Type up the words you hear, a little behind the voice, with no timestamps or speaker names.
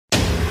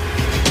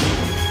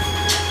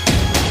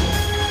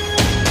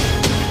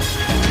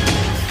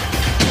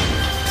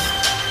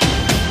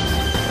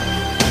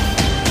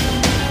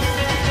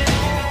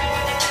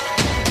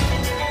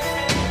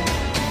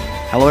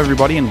Hello,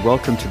 everybody, and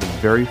welcome to the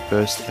very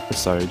first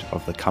episode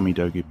of the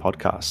Kamidogu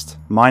podcast.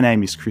 My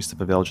name is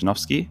Christopher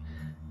Veljanovsky,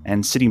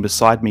 and sitting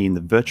beside me in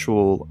the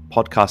virtual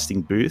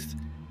podcasting booth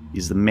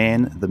is the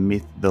man, the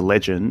myth, the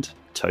legend,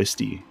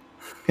 Toasty.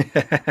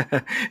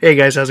 Hey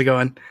guys, how's it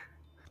going?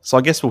 So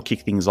I guess we'll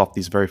kick things off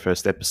this very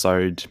first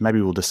episode. Maybe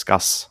we'll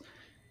discuss,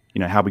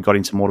 how we got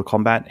into Mortal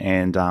Kombat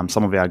and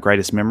some of our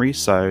greatest memories.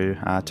 So,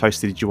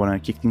 Toasty, did you want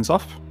to kick things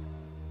off?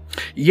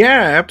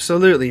 Yeah,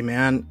 absolutely,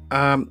 man.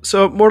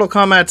 So Mortal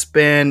Kombat's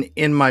been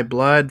in my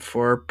blood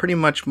for pretty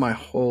much my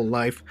whole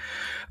life.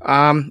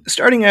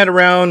 Starting at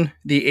around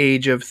the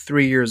age of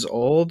 3 years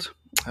old,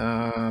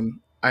 I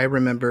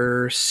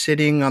remember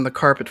sitting on the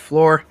carpet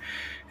floor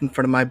in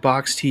front of my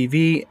box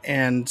TV,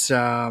 and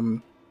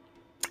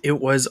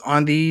it was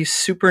on the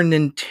Super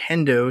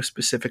Nintendo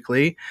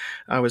specifically.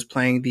 I was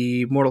playing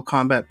the Mortal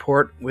Kombat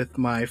port with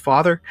my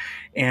father,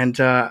 and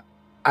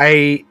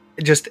I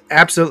just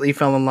absolutely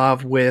fell in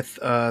love with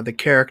the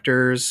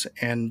characters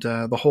and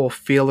the whole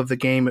feel of the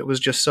game. It was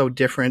just so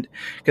different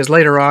because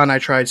later on I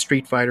tried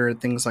Street Fighter and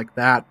things like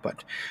that,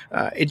 but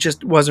it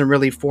just wasn't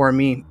really for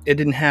me. It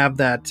didn't have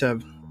that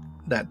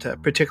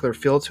particular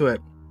feel to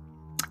it.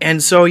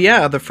 And so,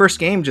 yeah, the first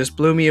game just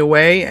blew me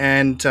away.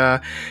 And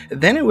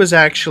then it was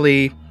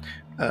actually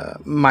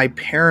my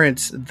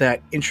parents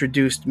that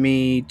introduced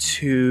me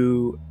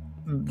to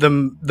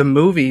the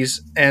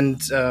movies,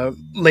 and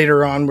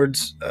later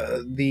onwards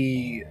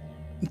the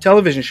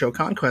television show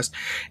Conquest,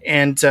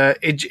 and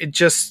it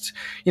just,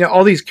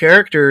 all these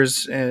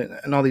characters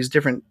and all these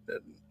different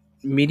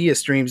media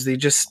streams, they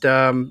just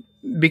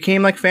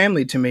became like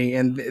family to me,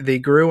 and they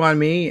grew on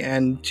me,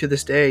 and to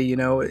this day,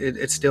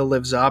 it still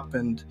lives up,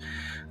 and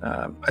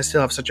I still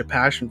have such a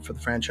passion for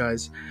the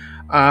franchise.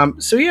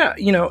 So yeah,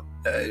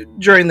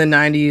 during the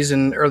 90s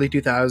and early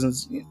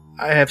 2000s,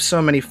 I have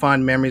so many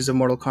fond memories of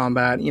Mortal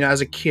Kombat. As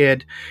a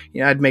kid,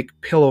 I'd make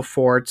pillow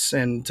forts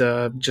and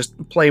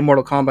just play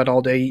Mortal Kombat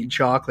all day, eat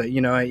chocolate.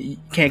 You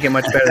can't get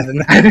much better than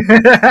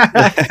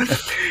that.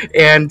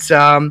 And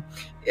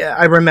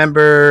I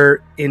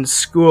remember in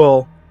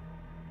school,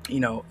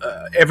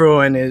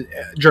 everyone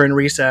during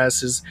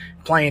recess is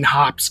playing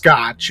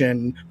hopscotch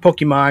and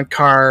Pokemon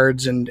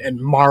cards and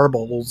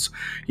marbles,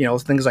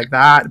 things like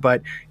that.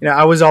 But,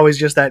 I was always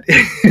just that,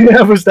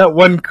 I was that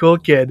one cool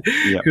kid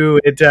who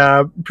would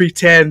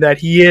pretend that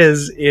he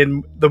is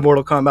in the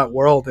Mortal Kombat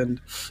world.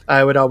 And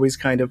I would always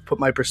kind of put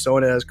my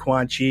persona as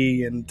Quan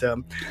Chi, and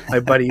my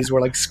buddies were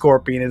like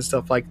Scorpion and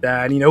stuff like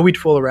that. And, we'd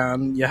fool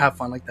around, have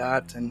fun like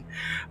that. And,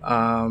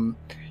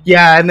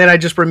 yeah, and then I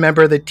just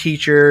remember the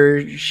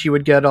teacher, she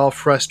would get all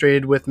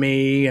frustrated with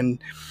me, and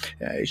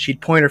she'd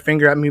point her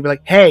finger at me and be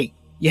like, hey,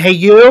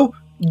 you,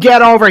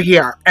 get over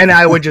here. And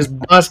I would just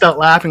bust out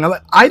laughing. I'm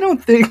like, I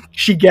don't think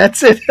she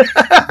gets it.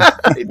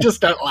 I just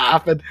start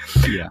laughing.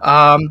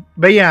 Yeah.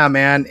 But yeah,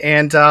 man.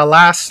 And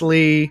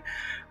lastly,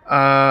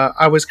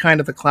 I was kind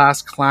of the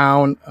class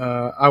clown.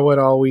 I would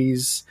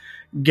always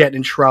get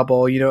in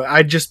trouble.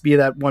 I'd just be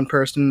that one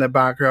person in the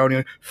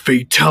background,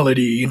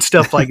 fatality and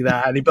stuff like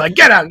that. And he'd be like,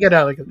 get out.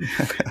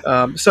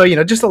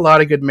 So, just a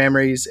lot of good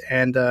memories,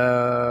 and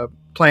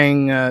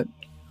playing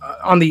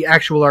on the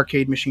actual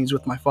arcade machines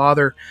with my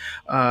father.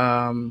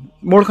 Mortal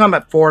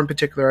Kombat 4 in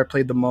particular, I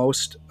played the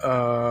most.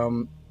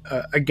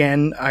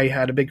 Again, I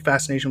had a big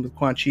fascination with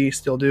Quan Chi,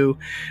 still do.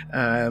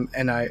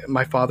 And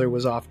my father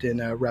was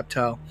often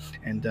Reptile,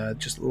 and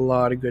just a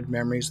lot of good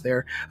memories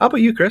there. How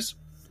about you, Chris?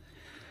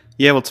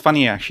 Yeah, well, it's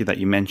funny actually that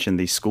you mentioned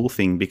the school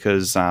thing,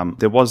 because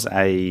there was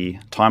a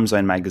Time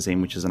Zone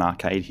magazine, which is an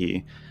arcade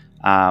here,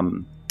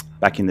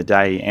 back in the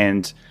day.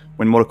 And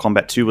when Mortal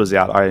Kombat 2 was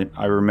out,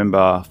 I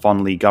remember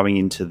fondly going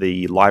into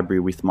the library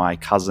with my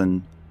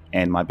cousin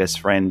and my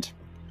best friend,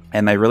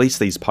 and they released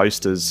these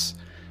posters,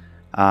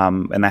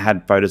 and they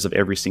had photos of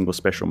every single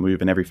special move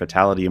and every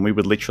fatality, and we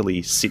would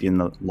literally sit in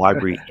the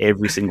library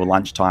every single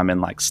lunchtime and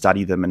like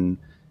study them.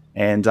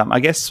 And I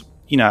guess,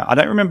 I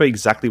don't remember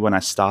exactly when I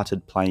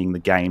started playing the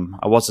game.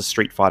 I was a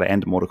Street Fighter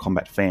and a Mortal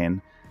Kombat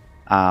fan.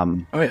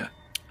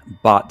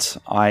 But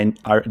I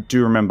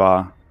do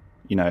remember,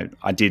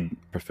 I did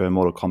prefer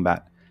Mortal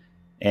Kombat.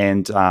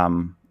 And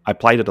I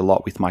played it a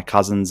lot with my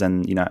cousins,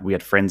 and, we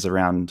had friends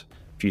around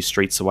a few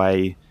streets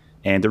away.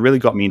 And it really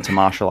got me into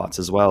martial arts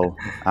as well.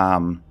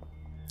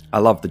 I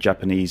love the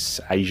Japanese,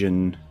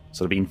 Asian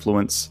sort of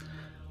influence.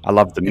 I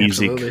love the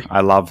music. Absolutely.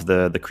 I love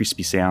the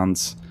crispy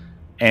sounds.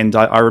 And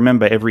I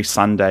remember every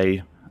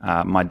Sunday,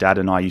 my dad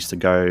and I used to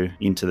go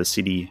into the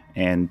city,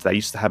 and they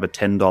used to have a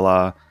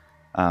 $10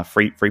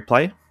 free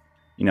play.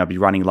 I'd be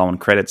running low on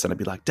credits, and I'd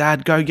be like,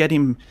 Dad, go get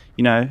him,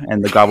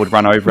 and the guy would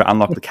run over,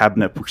 unlock the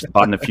cabinet, push the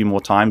button a few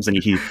more times, and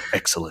you hear,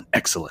 excellent,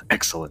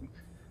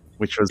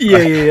 which was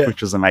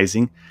which was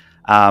amazing.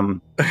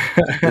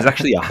 There's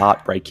actually a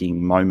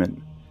heartbreaking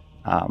moment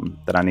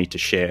that I need to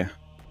share.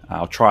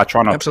 I try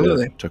not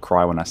to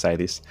cry when I say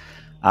this.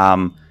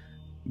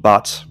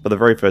 But for the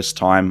very first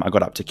time, I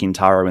got up to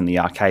Kintaro in the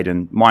arcade,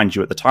 and mind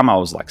you, at the time I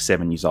was like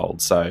 7 years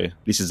old, so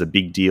this is a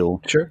big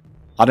deal. Sure.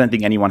 I don't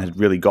think anyone had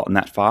really gotten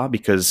that far,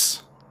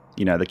 because,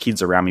 the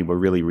kids around me were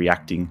really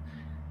reacting.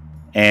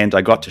 and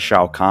I got to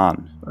Shao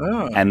Kahn,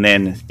 Oh, and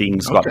then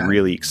things got okay.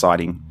 really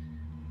exciting.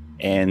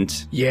 And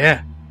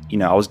Yeah.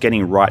 I was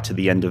getting right to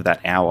the end of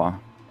that hour,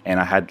 and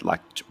I had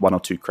like 1 or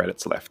 2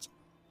 credits left.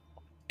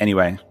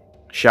 Anyway,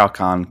 Shao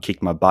Kahn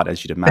kicked my butt,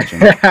 as you'd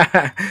imagine.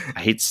 I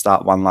hit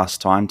start one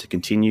last time to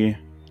continue,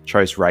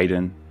 chose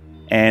Raiden,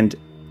 and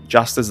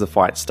just as the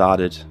fight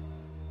started,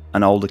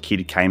 an older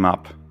kid came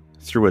up,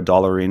 threw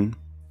 $1 in,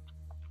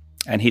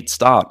 and hit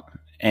start.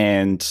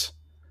 And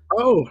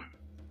Oh.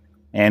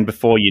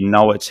 before you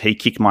know it, he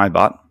kicked my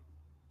butt.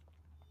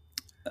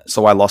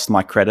 So I lost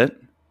my credit.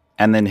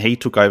 And then he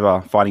took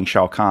over fighting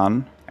Shao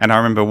Kahn. And I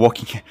remember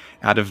walking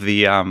out of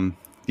the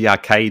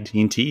arcade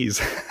in tears.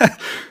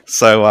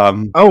 So,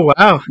 Oh,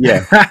 wow.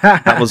 yeah,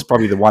 that was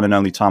probably the one and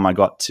only time I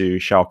got to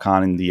Shao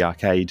Kahn in the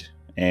arcade.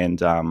 And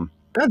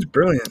That's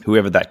brilliant.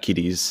 whoever that kid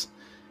is,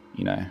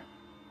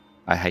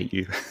 I hate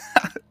you.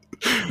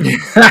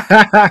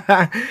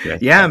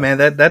 Yeah, man,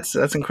 that's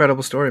an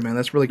incredible story, man.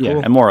 That's really cool.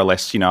 Yeah, and more or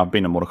less, I've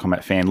been a Mortal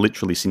Kombat fan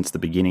literally since the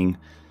beginning.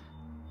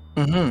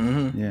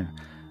 Yeah.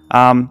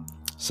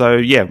 So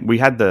yeah, we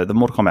had the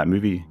Mortal Kombat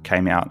movie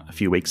came out a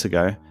few weeks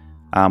ago.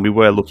 We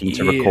were looking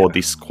to record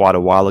this quite a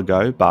while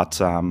ago, but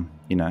some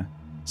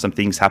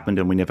things happened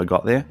and we never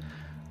got there.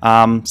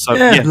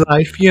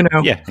 Life,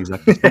 Yeah,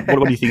 exactly.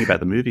 What do you think about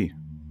the movie?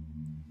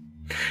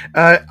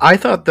 I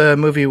thought the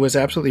movie was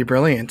absolutely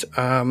brilliant.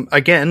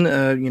 Again,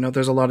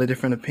 there's a lot of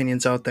different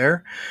opinions out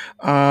there,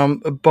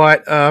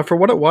 but for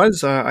what it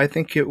was, I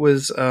think it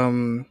was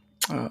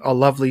a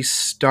lovely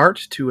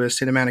start to a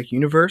cinematic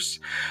universe.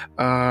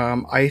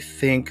 I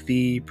think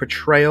the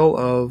portrayal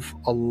of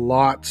a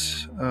lot,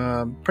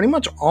 pretty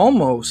much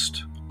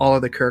almost all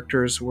of the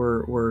characters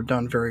were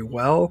done very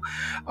well,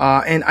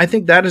 and I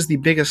think that is the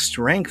biggest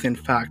strength, in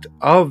fact,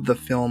 of the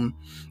film.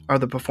 Are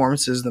the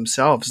performances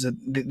themselves.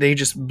 They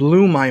just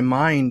blew my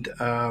mind.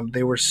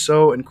 They were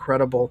so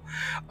incredible.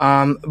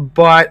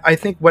 But I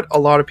think what a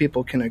lot of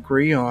people can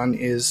agree on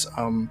is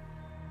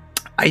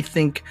I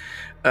think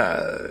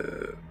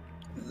the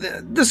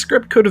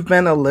script could have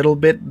been a little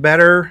bit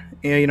better,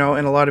 in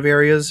a lot of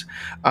areas.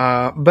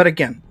 But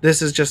again,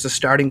 this is just a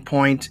starting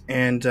point,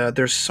 and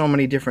there's so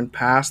many different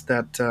paths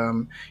that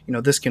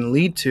this can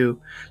lead to.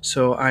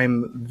 So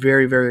I'm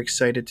very, very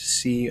excited to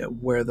see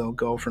where they'll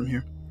go from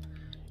here.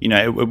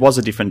 It was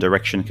a different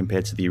direction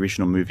compared to the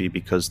original movie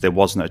because there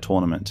was no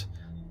tournament.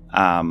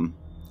 And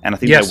I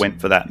think they went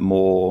for that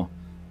more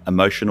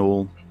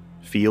emotional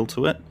feel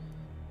to it.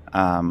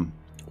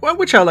 Well,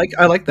 which I like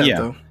that,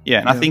 though.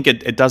 Yeah, and I think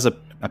it does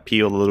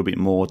appeal a little bit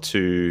more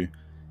to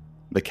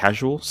the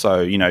casual.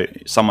 So,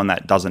 someone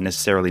that doesn't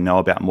necessarily know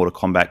about Mortal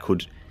Kombat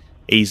could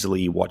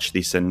easily watch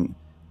this and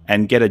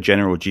get a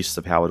general gist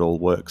of how it all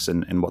works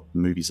and what the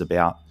movie's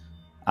about.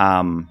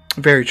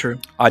 Very true.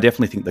 I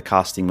definitely think the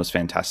casting was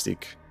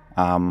fantastic.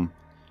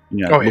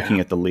 Looking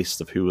at the list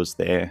of who was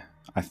there,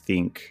 I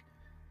think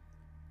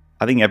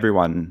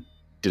everyone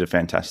did a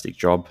fantastic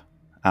job.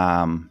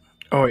 So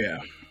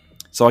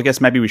I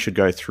guess maybe we should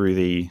go through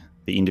the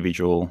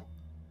individual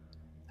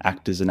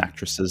actors and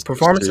actresses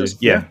performances.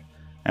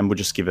 And we'll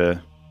just give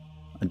a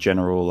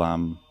general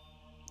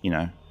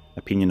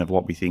opinion of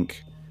what we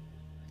think.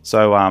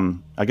 So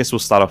I guess we'll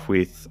start off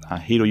with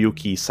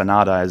Hiroyuki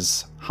Sanada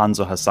as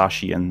Hanzo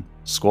Hasashi and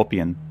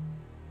Scorpion.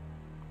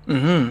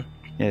 Mm-hmm.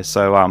 Yeah,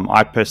 so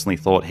I personally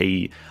thought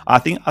I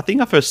think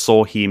I first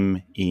saw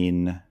him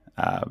in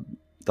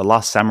The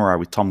Last Samurai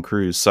with Tom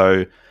Cruise.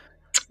 So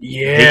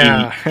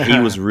he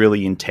was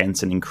really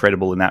intense and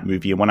incredible in that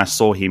movie. And when I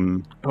saw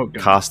him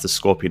cast as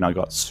Scorpion, I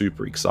got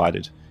super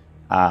excited.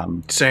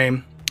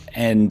 Same.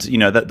 And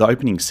the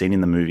opening scene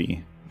in the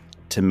movie,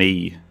 to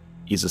me,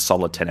 is a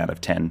solid 10 out of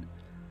 10.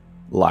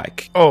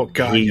 Like,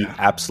 he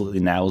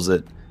absolutely nails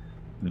it.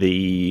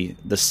 The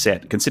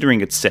set,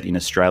 considering it's set in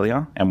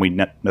Australia and we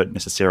don't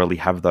necessarily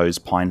have those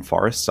pine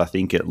forests, I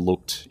think it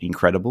looked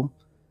incredible.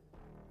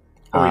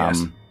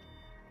 Yes.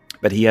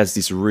 But he has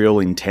this real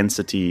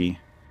intensity,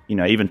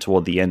 even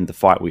toward the end, the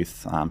fight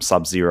with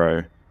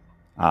Sub-Zero,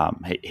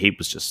 he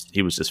was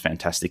just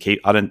fantastic.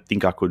 I don't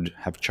think I could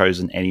have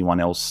chosen anyone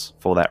else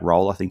for that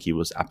role. I think he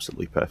was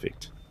absolutely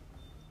perfect.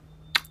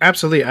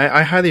 Absolutely,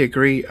 I highly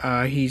agree.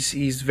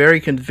 He's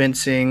very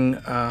convincing,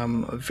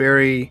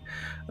 very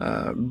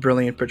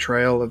brilliant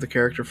portrayal of the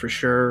character for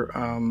sure.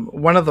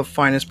 One of the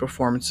finest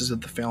performances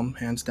of the film,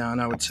 hands down,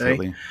 I would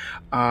say.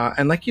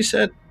 And like you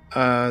said,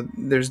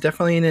 there's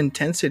definitely an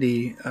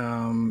intensity,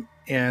 and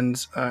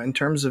in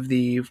terms of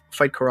the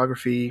fight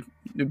choreography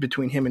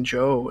between him and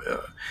Joe,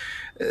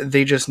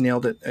 they just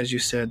nailed it, as you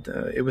said.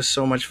 It was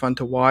so much fun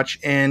to watch,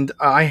 and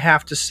I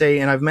have to say,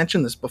 and I've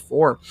mentioned this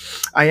before,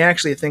 I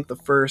actually think the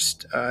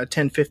first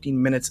 10-15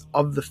 minutes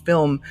of the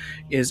film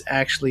is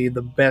actually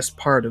the best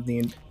part of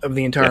the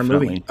entire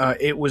movie.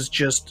 It was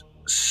just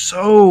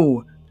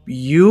so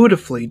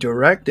beautifully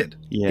directed.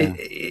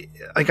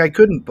 Like, I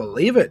couldn't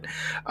believe it.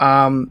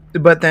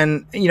 But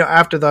then,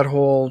 after that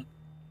whole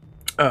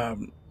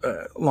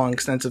long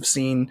extensive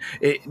scene,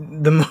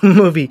 the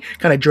movie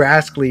kind of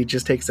drastically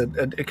just takes a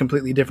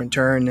completely different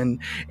turn, and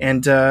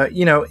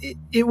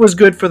it was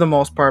good for the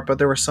most part, but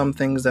there were some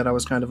things that I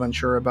was kind of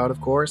unsure about,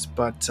 of course.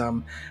 But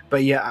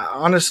yeah,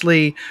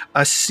 honestly,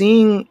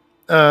 seeing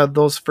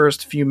those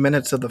first few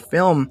minutes of the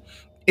film,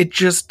 it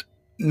just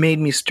made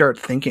me start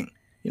thinking,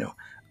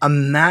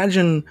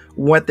 imagine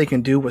what they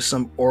can do with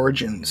some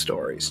origin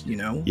stories,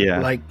 Yeah.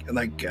 like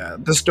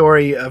the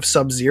story of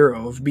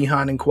Sub-Zero, of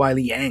Bi-Han and Kuai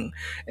Liang,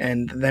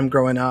 and them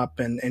growing up,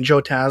 and Joe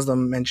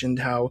Taslim mentioned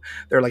how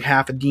they're like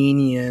half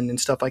Adenian and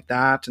stuff like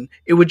that, and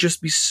it would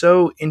just be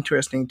so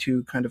interesting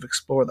to kind of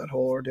explore that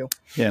whole ordeal.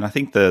 Yeah, and I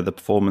think the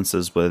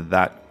performances were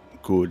that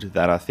good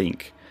that I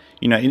think,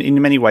 in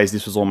many ways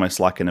this was almost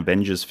like an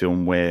Avengers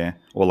film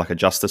or like a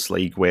Justice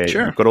League, where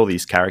Sure. you've got all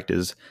these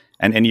characters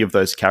and any of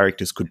those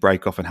characters could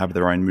break off and have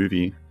their own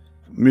movie.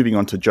 Moving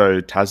on to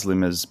Joe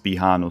Taslim as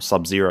Bi-Han or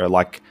Sub-Zero,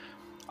 like,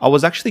 I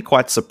was actually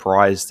quite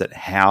surprised at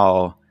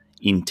how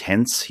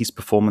intense his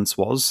performance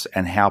was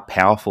and how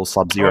powerful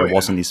Sub-Zero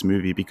was in this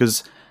movie,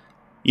 because,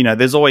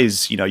 there's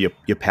always, your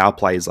power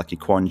plays like your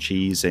Quan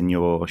Chis and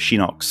your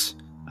Shinnok's,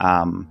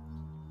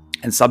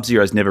 and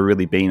Sub-Zero's never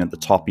really been at the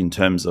top in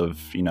terms of,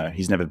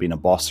 he's never been a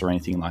boss or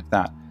anything like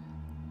that.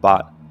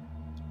 But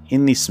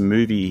in this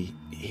movie,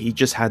 he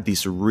just had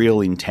this real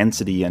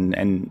intensity,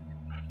 and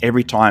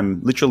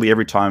literally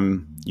every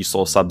time you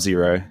saw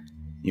Sub-Zero,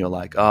 you're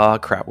like, oh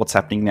crap, what's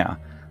happening now?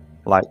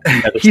 Like,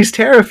 he's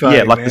terrifying.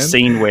 Yeah, like man. The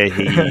scene where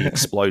he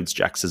explodes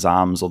Jax's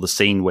arms, or the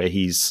scene where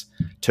he's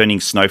turning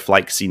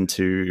snowflakes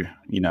into,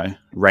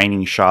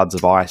 raining shards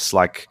of ice.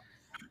 Like,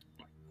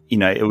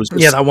 it was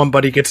just, that one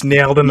buddy gets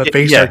nailed in the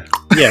face. Yeah.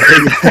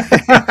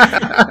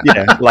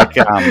 Yeah. Like,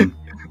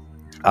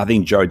 I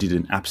think Joe did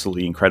an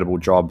absolutely incredible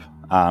job.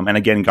 And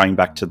again, going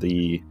back to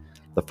the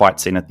fight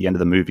scene at the end of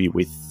the movie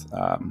with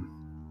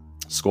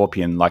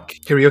Scorpion,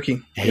 like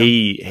Hiroyuki,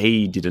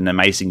 he did an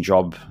amazing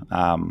job.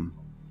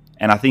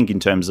 And I think in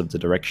terms of the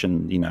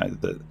direction,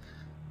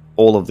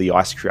 all of the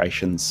ice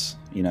creations,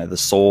 the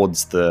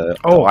swords, the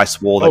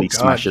ice wall that he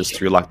smashes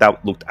through, like,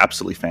 that looked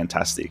absolutely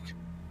fantastic.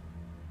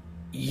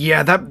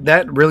 Yeah,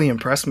 that really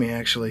impressed me,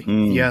 actually.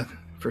 Yeah,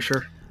 for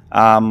sure.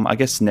 I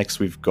guess next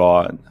we've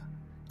got,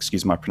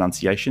 excuse my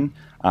pronunciation,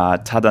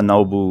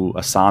 Tadanobu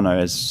Asano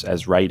as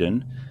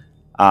Raiden.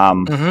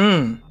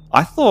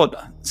 I thought,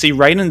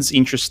 Raiden's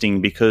interesting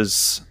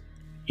because,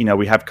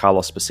 we have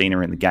Carlos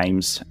Pesina in the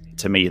games.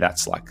 To me,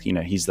 that's like,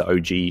 he's the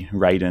OG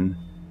Raiden.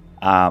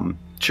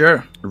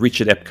 Sure.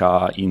 Richard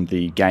Epcar in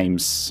the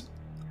games,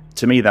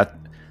 to me, that,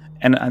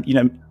 and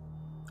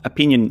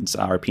opinions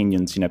are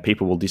opinions.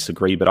 People will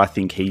disagree, but I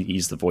think he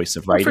is the voice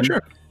of Raiden. For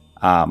sure.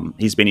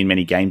 He's been in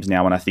many games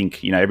now, and I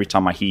think, every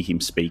time I hear him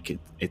speak,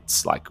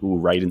 it's like, ooh,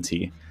 Raiden's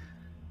here.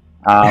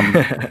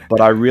 But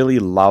I really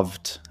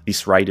loved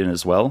this Raiden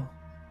as well.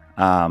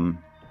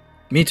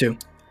 Me too.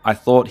 I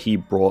thought he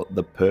brought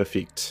the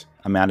perfect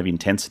amount of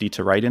intensity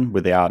to Raiden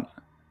without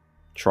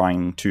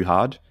trying too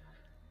hard.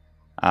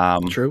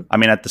 True. I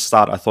mean, at the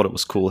start, I thought it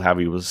was cool how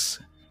he was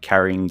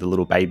carrying the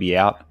little baby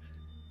out,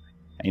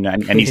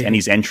 and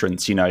his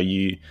entrance.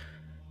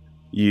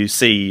 You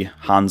see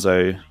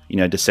Hanzo,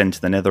 descend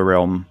to the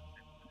Netherrealm,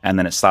 and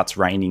then it starts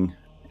raining,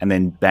 and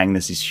then bang,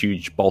 there's this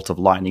huge bolt of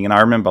lightning. And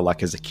I remember,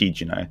 like, as a kid,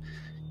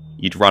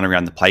 you'd run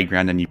around the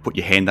playground and you put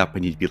your hand up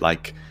and you'd be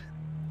like,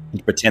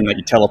 you'd pretend that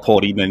you're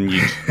teleporting, and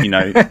you'd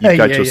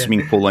go to a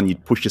swimming pool and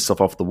you'd push yourself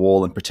off the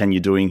wall and pretend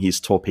you're doing his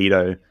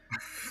torpedo.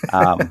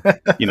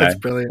 That's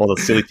brilliant. All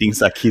the silly things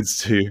that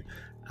kids do.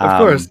 Of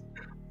course.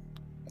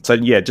 So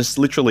yeah, just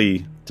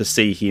literally to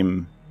see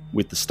him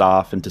with the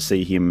staff and to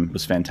see him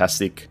was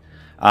fantastic.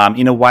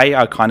 In a way,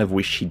 I kind of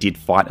wish he did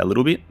fight a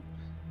little bit.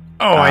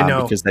 Oh, I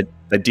know. Because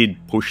they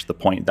did push the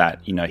point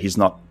that, he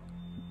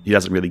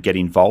doesn't really get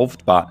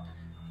involved, but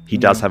he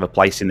does have a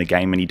place in the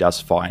game and he does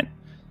fight.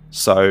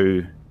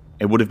 So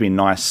it would have been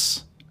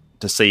nice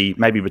to see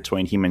maybe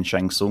between him and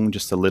Shang Tsung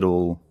just a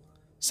little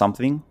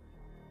something.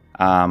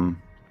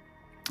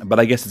 But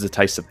I guess it's a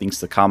taste of things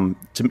to come.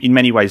 In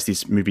many ways,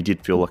 this movie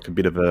did feel like a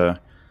bit of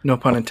a no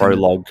pun intended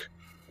prologue.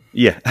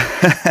 Yeah.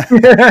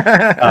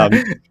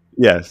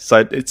 Yeah, so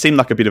it seemed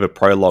like a bit of a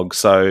prologue.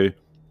 So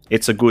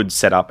it's a good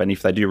setup, and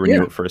if they do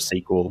renew it for a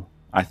sequel,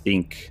 I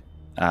think,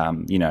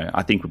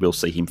 I think we will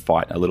see him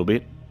fight a little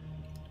bit.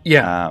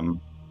 Yeah.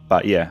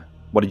 But yeah,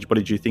 what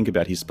did you think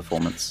about his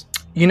performance?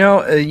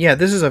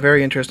 This is a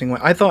very interesting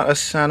one. I thought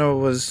Asano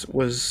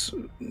was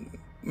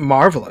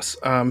marvelous.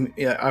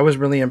 I was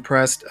really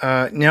impressed.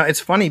 Now it's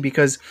funny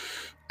because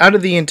out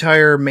of the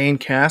entire main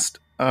cast,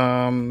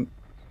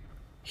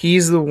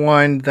 he's the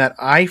one that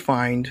I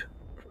find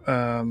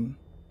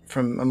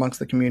from amongst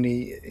the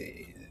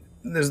community.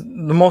 The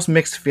most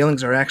mixed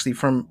feelings are actually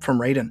from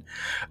Raiden.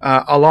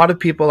 A lot of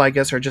people, I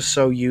guess, are just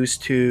so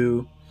used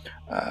to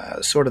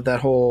sort of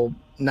that whole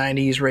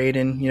 90s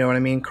Raiden, you know what I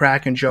mean?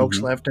 Cracking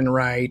jokes left and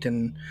right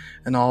and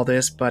all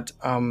this. But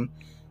and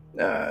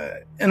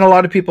a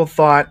lot of people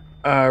thought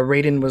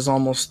Raiden was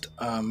almost,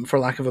 for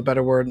lack of a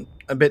better word,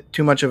 a bit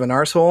too much of an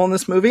arsehole in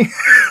this movie.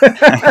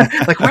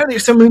 Like, why are they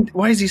so mean?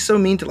 Why is he so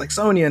mean to like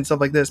Sonya and stuff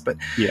like this? But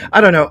Yeah.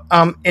 I don't know.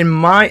 In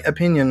my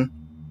opinion,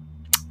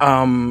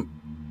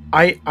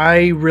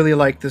 I really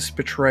like this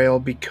portrayal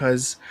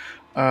because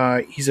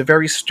he's a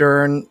very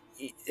stern.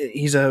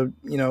 He's a,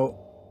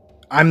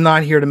 I'm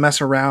not here to mess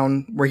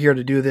around. We're here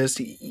to do this.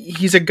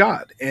 He's a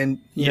god, and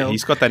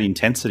He's got that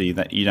intensity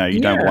that you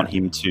don't want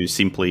him to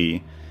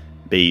simply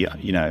be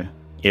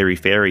airy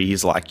fairy.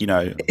 He's like, I'm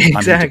here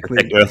to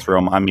protect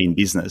Earthrealm. I'm in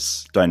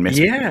business. Don't mess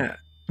with me.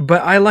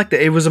 But I liked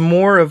it. It was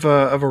more of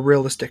a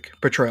realistic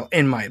portrayal,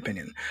 in my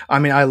opinion. I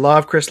mean, I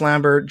love Chris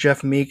Lambert,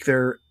 Jeff Meek.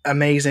 They're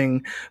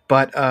amazing.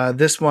 But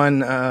this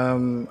one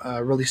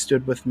really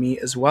stood with me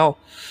as well.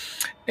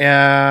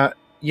 I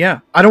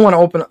don't want to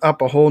open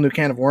up a whole new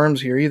can of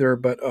worms here either,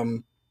 but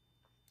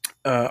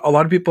a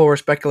lot of people were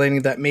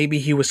speculating that maybe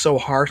he was so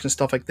harsh and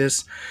stuff like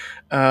this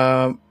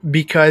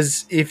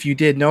because if you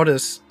did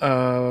notice,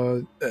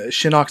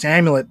 Shinnok's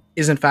amulet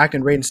is in fact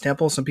in Raiden's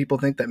temple. Some people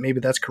think that maybe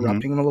that's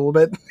corrupting him a little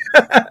bit,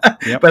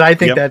 but I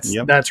think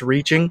that's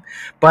reaching.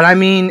 But I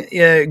mean,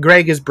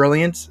 Greg is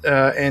brilliant,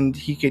 and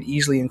he could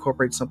easily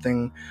incorporate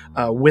something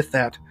with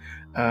that.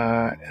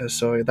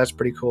 So that's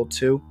pretty cool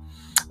too.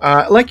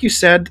 Like you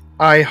said,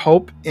 I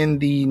hope in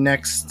the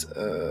next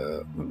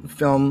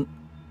film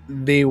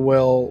they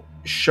will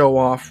show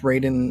off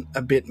Raiden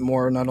a bit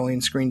more, not only in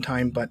screen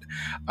time, but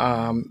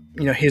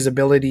his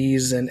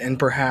abilities and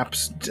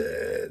perhaps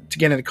to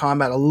get into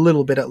combat a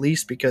little bit at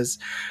least, because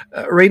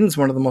Raiden's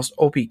one of the most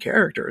OP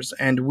characters,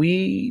 and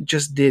we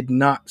just did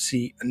not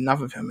see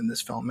enough of him in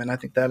this film, and I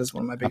think that is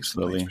one of my biggest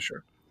complaints for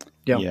sure.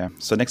 Yeah.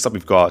 So next up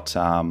we've got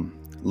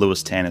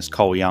Lewis Tan as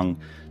Cole Young.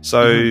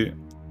 So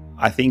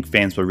I think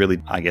fans were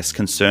really, I guess,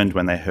 concerned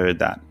when they heard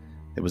that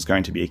there was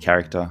going to be a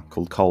character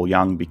called Cole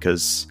Young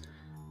because,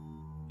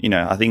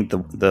 I think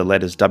the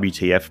letters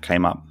WTF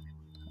came up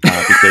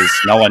because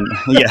no one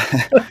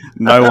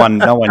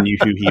knew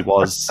who he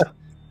was.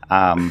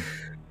 And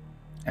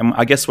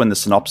I guess when the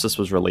synopsis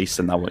was released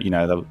and they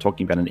were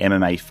talking about an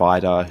MMA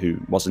fighter who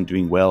wasn't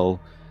doing well.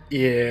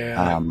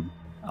 Yeah.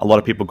 A lot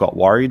of people got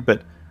worried,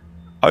 but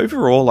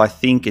overall, I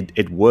think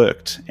it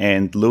worked,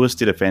 and Lewis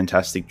did a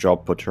fantastic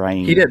job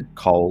portraying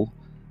Cole.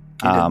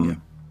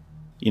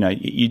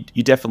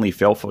 You definitely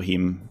felt for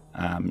him.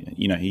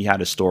 He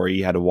had a story,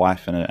 he had a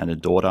wife and a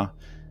daughter,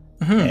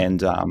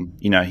 and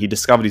he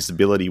discovered his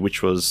ability,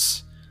 which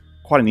was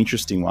quite an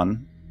interesting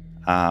one.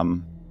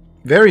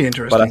 Very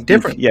interesting, but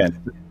different.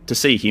 To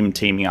see him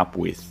teaming up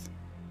with,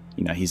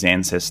 his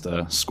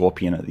ancestor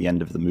Scorpion at the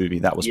end of the movie,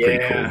 that was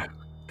pretty cool.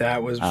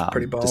 That was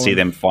pretty ballin'. To see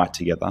them fight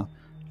together.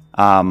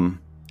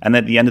 And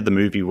at the end of the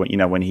movie,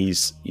 when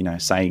he's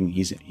saying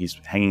he's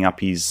hanging up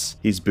his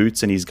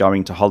boots and he's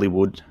going to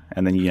Hollywood,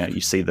 and then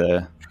you see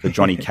the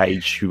Johnny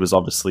Cage, who was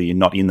obviously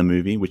not in the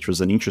movie, which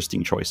was an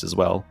interesting choice as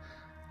well.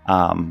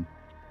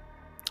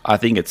 I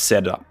think it's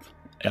set up.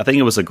 I think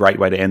it was a great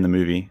way to end the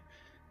movie,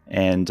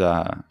 and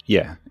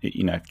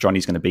if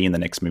Johnny's going to be in the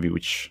next movie,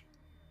 which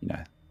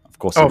of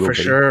course he will for be.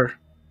 Sure,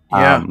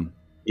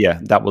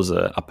 that was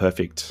a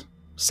perfect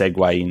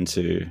segue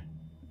into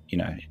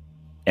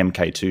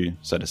MK2,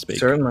 so to speak.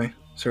 Certainly,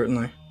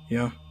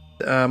 yeah.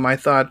 I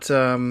thought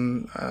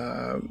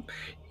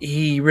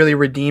he really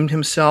redeemed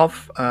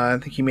himself. I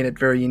think he made it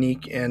very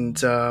unique,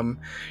 and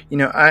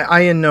I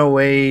in no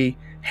way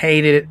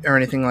hated it or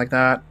anything like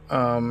that.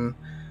 One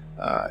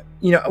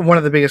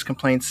of the biggest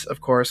complaints,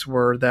 of course,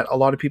 were that a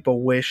lot of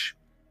people wish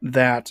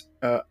that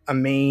a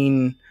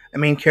main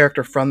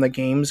character from the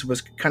games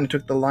was kind of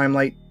took the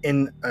limelight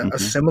in a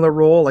similar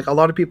role. Like, a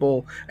lot of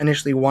people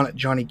initially wanted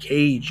Johnny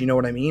Cage, you know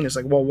what I mean? It's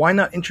like, well, why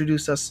not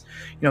introduce us,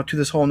 to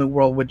this whole new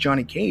world with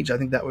Johnny Cage? I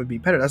think that would be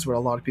better. That's what a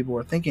lot of people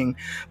were thinking.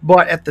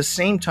 But at the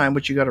same time,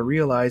 what you got to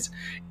realize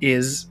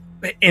is,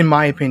 in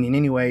my opinion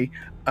anyway,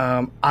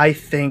 I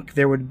think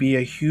there would be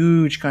a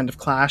huge kind of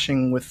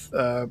clashing with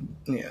the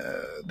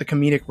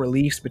comedic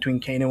reliefs between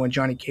Kano and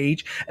Johnny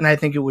Cage, and I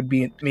think it would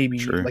be maybe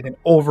like an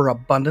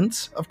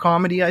overabundance of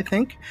comedy, I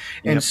think.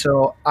 And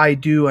so I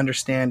do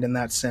understand in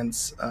that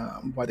sense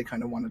why they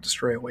kind of wanted to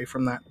stray away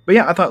from that. But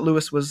yeah, I thought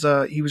Lewis was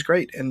he was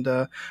great, and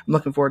I'm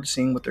looking forward to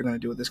seeing what they're going to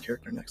do with this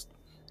character next.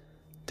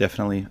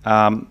 Definitely.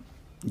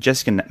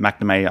 Jessica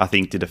McNamee, I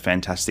think, did a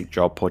fantastic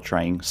job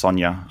portraying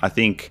Sonya. I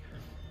think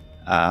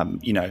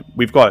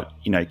we've got,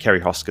 Kerry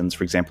Hoskins,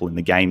 for example, in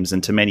the games,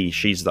 and to many,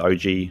 she's the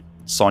OG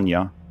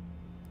Sonya,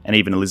 and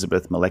even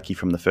Elizabeth Malecki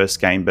from the first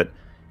game. But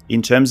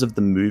in terms of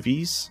the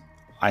movies,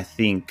 I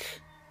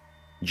think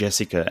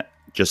Jessica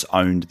just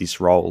owned this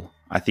role.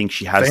 I think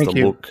she has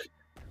look,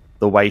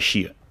 the way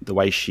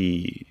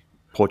she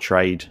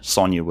portrayed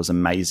Sonya was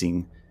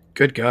amazing.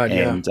 Good God,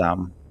 and,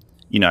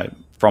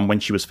 from when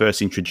she was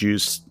first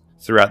introduced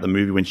throughout the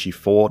movie, when she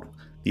fought,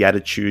 the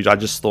attitude, I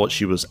just thought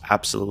she was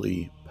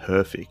absolutely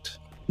perfect.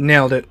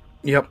 Nailed it.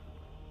 Yep.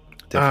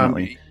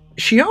 Definitely.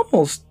 She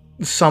almost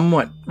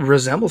somewhat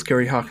resembles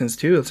Carrie Hawkins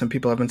too. Some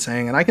people have been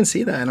saying, and I can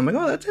see that, and I'm like,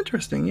 oh, that's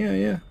interesting. Yeah,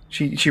 yeah.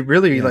 She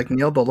really Yeah. like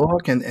nailed the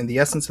look and the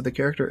essence of the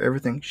character,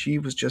 everything. She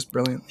was just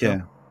brilliant.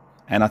 Yeah.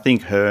 And I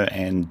think her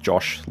and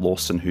Josh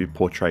Lawson, who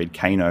portrayed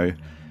Kano,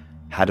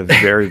 had a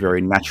very,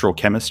 very natural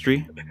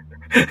chemistry.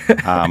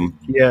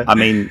 Yeah. I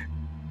mean,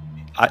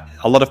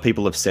 a lot of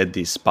people have said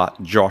this,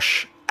 but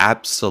Josh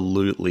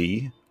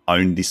absolutely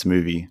owned this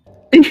movie.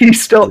 He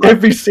stole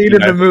every scene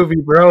in the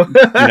movie, bro.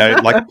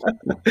 Like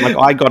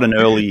I got an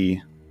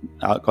early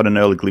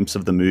glimpse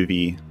of the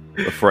movie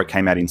before it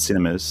came out in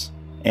cinemas,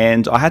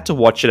 and I had to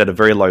watch it at a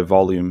very low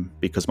volume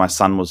because my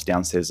son was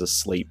downstairs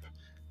asleep.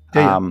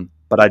 Yeah.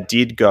 But I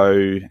did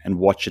go and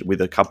watch it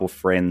with a couple of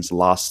friends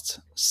last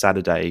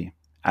Saturday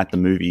at the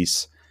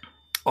movies.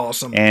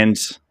 Awesome. And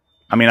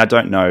I mean, I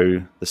don't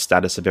know the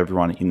status of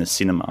everyone in the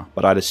cinema,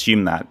 but I'd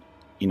assume that,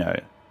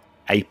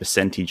 a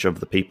percentage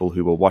of the people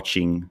who were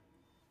watching,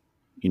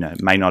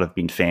 may not have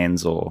been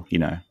fans or,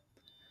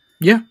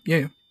 Yeah.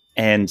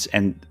 and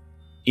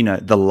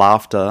the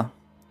laughter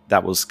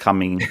that was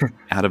coming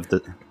out of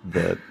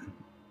the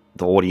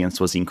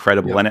audience was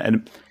incredible. Yeah.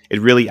 And it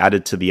really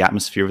added to the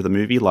atmosphere of the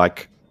movie.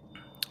 Like,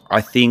 I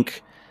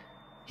think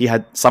he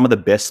had some of the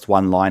best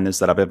one-liners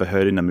that I've ever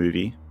heard in a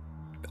movie.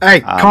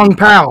 Hey, Kong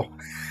Pao.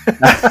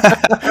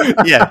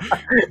 Yeah.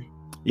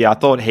 I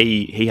thought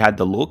he had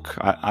the look.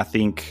 I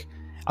think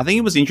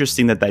it was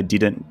interesting that they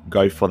didn't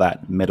go for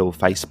that metal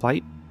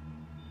faceplate,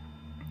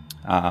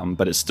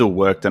 but it still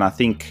worked. And I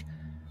think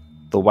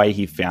the way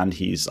he found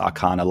his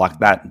Arcana, like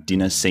that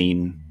dinner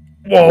scene,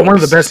 one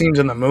of the best scenes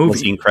in the movie,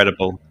 was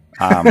incredible.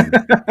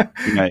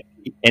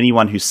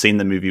 Anyone who's seen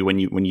the movie, when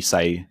you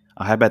say,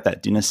 "Oh, how about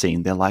that dinner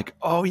scene?" they're like,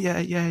 "Oh yeah."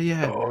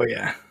 Oh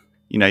yeah.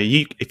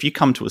 If you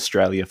come to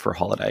Australia for a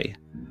holiday,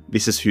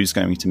 this is who's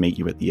going to meet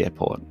you at the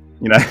airport.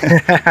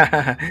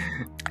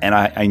 And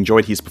I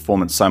enjoyed his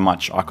performance so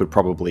much, I could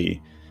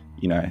probably,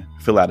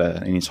 fill out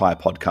an entire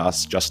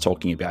podcast just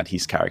talking about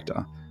his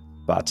character.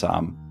 But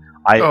a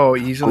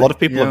lot of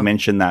people have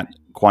mentioned that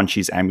Quan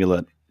Chi's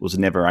amulet was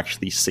never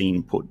actually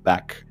seen put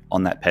back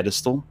on that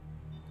pedestal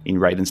in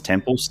Raiden's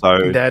temple.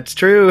 So that's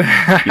true.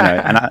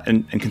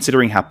 and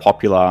considering how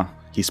popular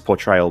his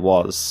portrayal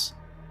was,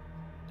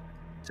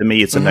 to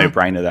me, it's a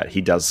no-brainer that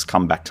he does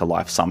come back to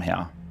life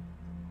somehow.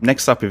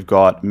 Next up, we've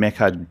got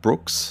Mehcad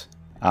Brooks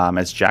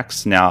as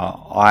Jax.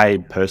 Now, I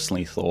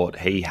personally thought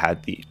he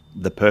had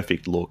the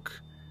perfect look.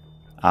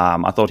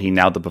 I thought he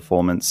nailed the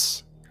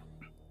performance.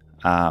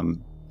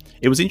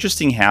 It was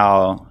interesting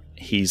how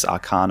his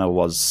Arcana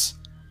was,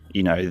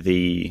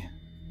 the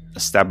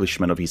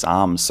establishment of his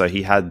arms. So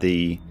he had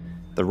the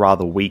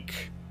rather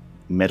weak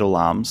metal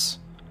arms.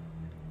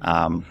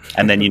 And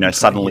then,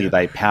 suddenly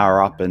they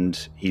power up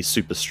and he's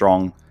super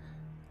strong.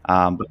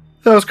 But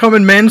those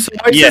common men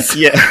sizes. Yes,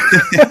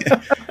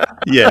 yeah.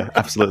 Yeah,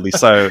 absolutely.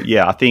 So,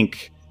 yeah, I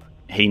think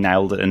he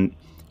nailed it. And,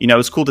 it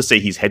was cool to see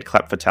his head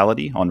clap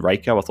fatality on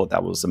Reiko. I thought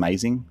that was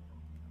amazing.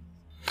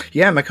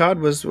 Yeah, Mehcad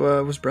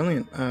was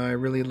brilliant. I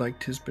really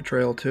liked his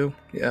portrayal too.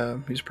 Yeah,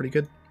 he was pretty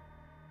good.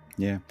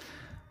 Yeah.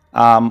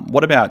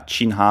 What about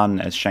Shin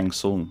Han as Shang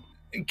Tsung?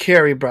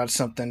 Carrie brought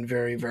something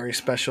very, very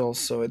special,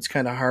 so it's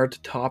kind of hard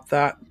to top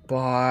that.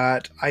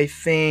 But I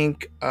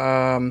think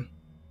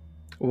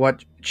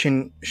what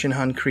Shin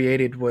Han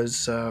created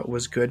was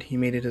good. He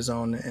made it his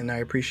own, and I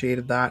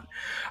appreciated that.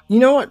 You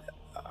know what?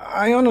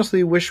 I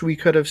honestly wish we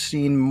could have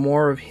seen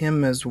more of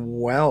him as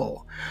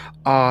well.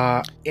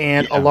 A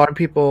lot of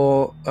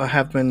people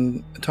have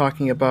been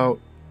talking about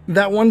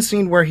that one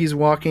scene where he's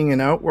walking in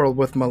Outworld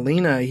with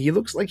Melina. He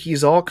looks like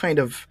he's all kind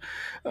of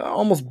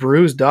almost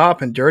bruised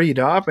up and dirtied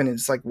up, and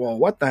it's like, well,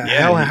 what the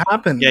hell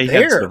happened there?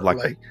 Had sort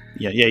of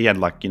he had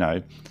like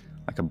a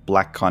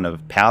black kind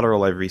of powder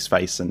all over his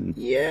face, and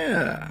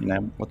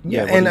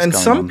and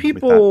some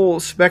people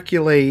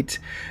speculate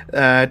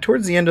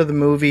towards the end of the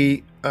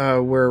movie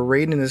where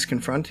Raiden is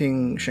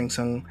confronting Shang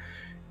Tsung,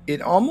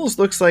 it almost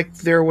looks like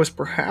there was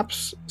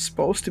perhaps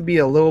supposed to be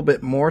a little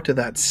bit more to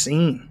that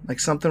scene,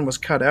 like something was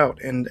cut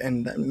out, and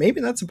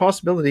maybe that's a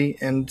possibility.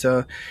 And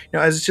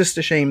it's just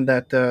a shame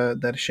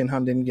that Shin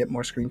Han didn't get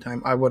more screen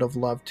time. I would have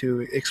loved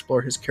to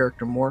explore his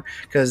character more,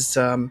 because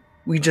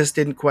we just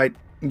didn't quite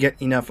get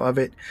enough of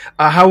it.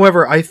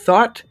 However, I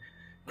thought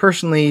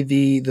personally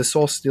the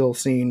Soul Steel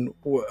scene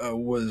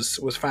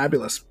was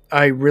fabulous.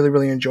 I really,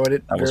 really enjoyed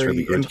it. That was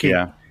really good.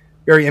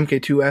 Very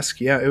MK2-esque.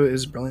 Yeah, it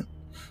was brilliant.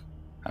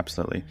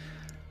 Absolutely.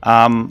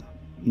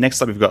 Next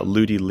up, we've got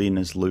Ludi Lin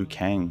as Liu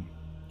Kang.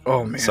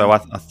 Oh man! So I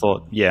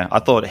thought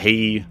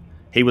he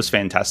was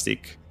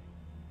fantastic.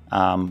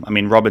 I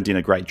mean, Robin did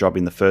a great job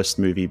in the first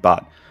movie,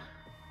 but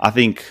I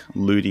think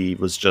Ludi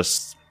was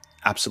just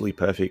absolutely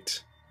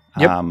perfect.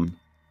 Yep.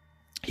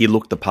 He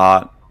looked the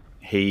part.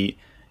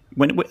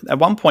 At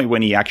one point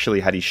when he actually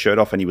had his shirt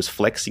off and he was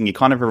flexing, he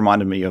kind of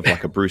reminded me of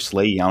like a Bruce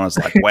Lee. And I was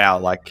like, wow,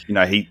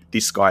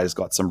 this guy has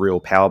got some real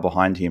power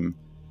behind him.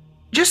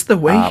 Just the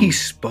way he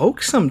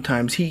spoke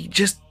sometimes, he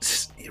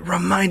just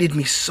reminded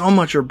me so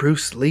much of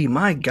Bruce Lee.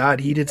 My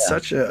God, he did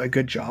such a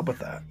good job with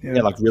that.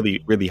 Yeah, like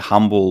really, really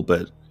humble,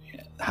 but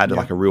had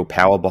like a real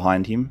power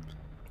behind him.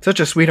 Such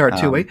a sweetheart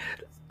too. Wait,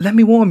 let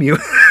me warm you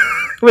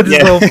with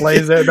his little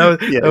plays there. That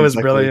was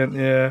exactly. Brilliant.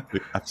 Yeah,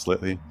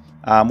 absolutely.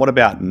 What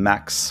about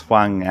Max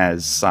Huang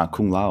as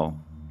Kung Lao?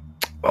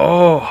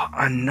 Oh,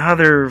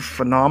 another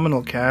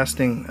phenomenal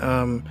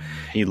casting.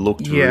 He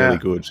looked really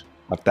good.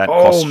 Like that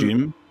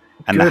costume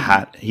and the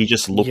hat. He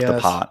just looked the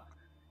part.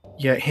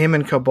 Yeah, him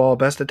and Cabal,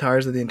 best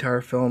attires of the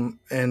entire film.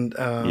 And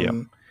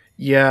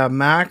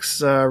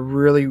Max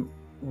really,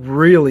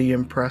 really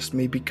impressed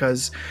me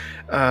because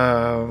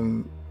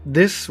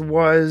this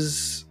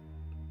was,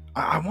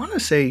 I want to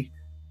say,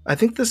 I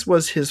think this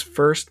was his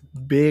first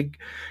big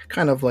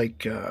kind of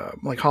like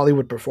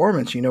Hollywood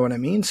performance. You know what I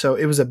mean? So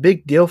it was a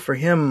big deal for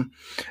him.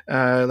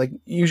 Like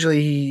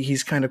usually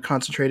he's kind of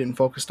concentrated and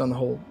focused on the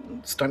whole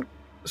stunt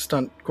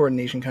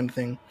coordination kind of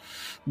thing.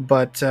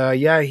 But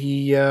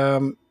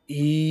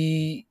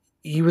he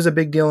was a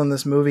big deal in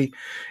this movie,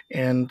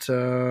 and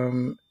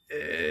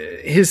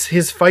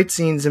his fight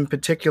scenes in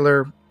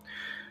particular.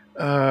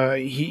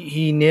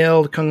 He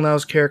nailed Kung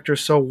Lao's character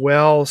so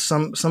well.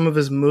 Some of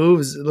his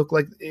moves, it looked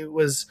like it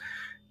was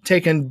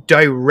taken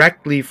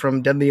directly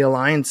from Deadly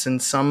Alliance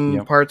and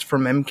some parts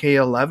from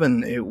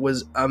MK11. It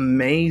was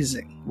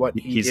amazing what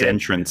he did.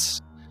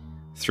 Entrance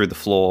through the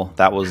floor,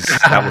 that was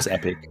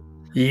epic.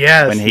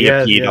 Yes, when he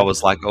appeared, I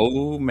was like,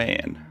 oh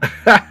man.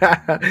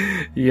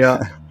 Yeah.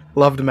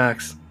 Loved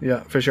Max.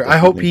 Yeah, for sure. Definitely. I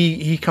hope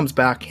he comes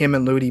back, him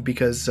and Ludi,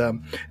 because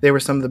they were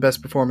some of the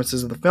best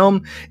performances of the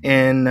film,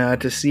 and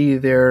to see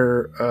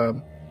their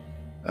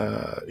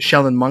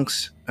Shell and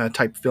Monks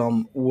type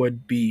film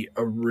would be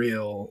a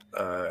real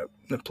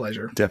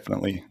pleasure.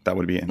 Definitely. That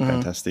would be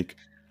fantastic.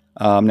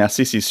 Now,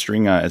 Sissy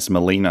Stringer as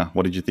Melina,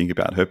 what did you think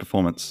about her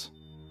performance?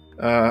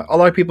 A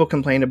lot of people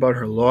complained about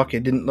her look.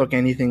 It didn't look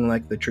anything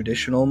like the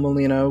traditional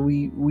Melina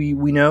we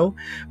know,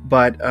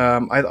 but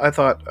I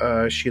thought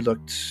she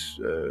looked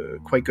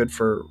quite good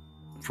for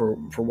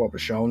what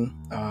was shown.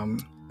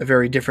 A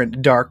very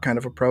different, dark kind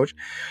of approach.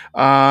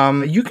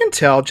 You can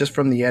tell just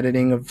from the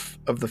editing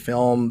of the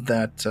film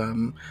that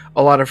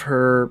a lot of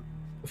her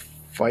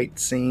fight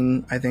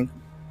scenes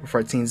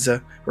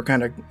were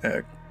kind of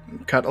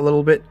cut a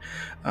little bit,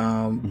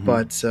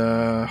 but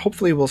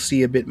hopefully we'll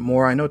see a bit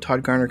more. I know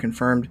Todd Garner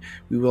confirmed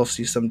we will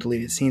see some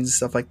deleted scenes and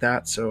stuff like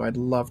that, so I'd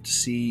love to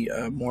see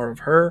more of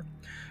her.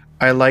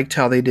 I liked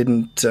how they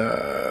didn't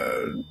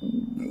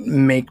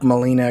make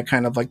Melina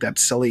kind of like that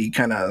silly,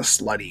 kind of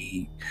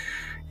slutty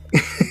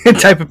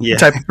type of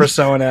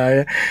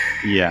persona.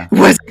 Yeah,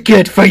 what's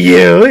good for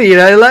you? You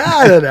know, like,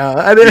 I don't know.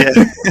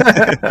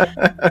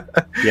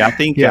 I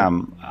think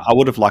I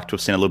would have liked to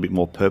have seen a little bit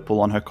more purple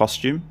on her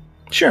costume.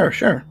 Sure.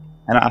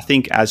 And I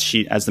think as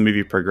the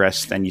movie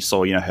progressed and you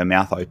saw, her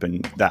mouth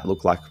open, that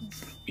looked like,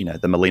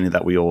 the Melina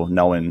that we all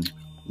know and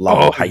love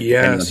or hate,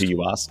 depending on who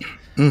you ask.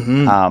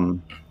 Mm-hmm.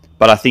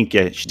 But I think,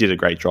 she did a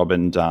great job.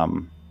 And, I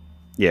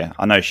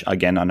know,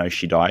 I know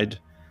she died,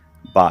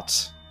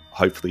 but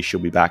hopefully she'll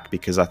be back,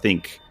 because I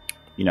think,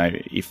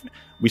 if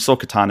we saw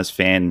Katana's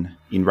fan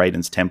in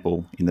Raiden's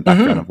temple in the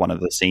background of one of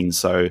the scenes.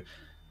 So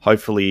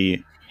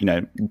hopefully,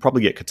 we'll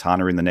probably get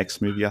Katana in the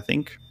next movie, I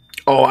think.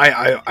 Oh,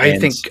 I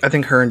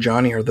think her and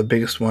Johnny are the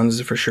biggest ones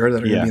for sure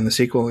that are going to be in the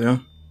sequel. Yeah,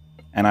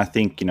 and I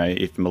think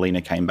if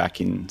Melina came back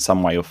in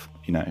some way of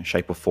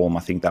shape or form, I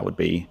think that would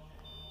be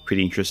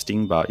pretty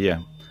interesting. But yeah,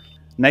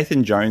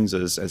 Nathan Jones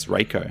as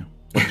Reiko.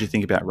 What did you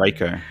think about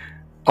Reiko?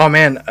 Oh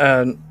man,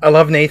 I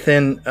love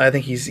Nathan. I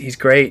think he's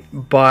great.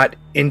 But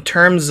in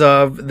terms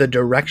of the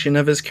direction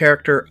of his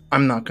character,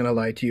 I'm not going to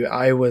lie to you.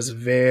 I was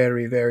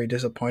very, very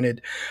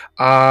disappointed.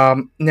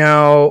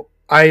 Now,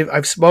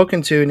 I've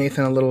spoken to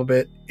Nathan a little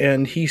bit,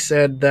 and he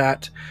said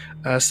that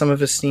some of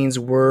his scenes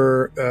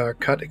were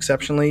cut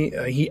exceptionally.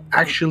 He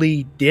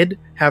actually did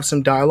have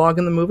some dialogue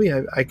in the movie.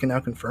 I can now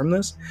confirm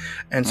this.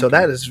 And so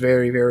that is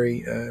very,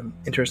 very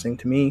interesting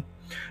to me.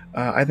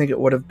 I think it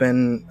would have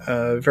been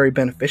very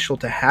beneficial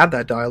to have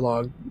that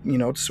dialogue,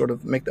 to sort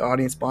of make the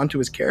audience bond to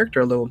his character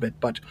a little bit.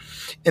 But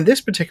in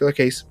this particular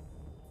case,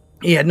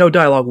 he had no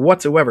dialogue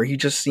whatsoever. He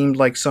just seemed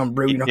like some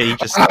brute, he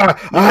just like,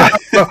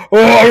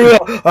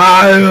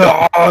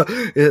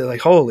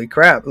 holy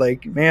crap,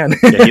 like, man.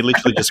 He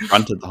literally just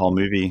grunted the whole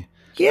movie.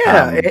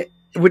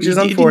 Which is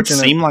unfortunate. It didn't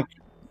seem like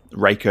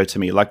Reiko to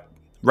me. Like,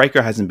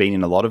 Reiko hasn't been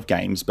in a lot of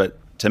games, but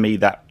to me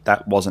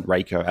that wasn't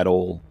Reiko at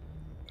all.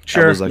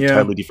 Sure, that was a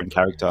totally different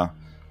character.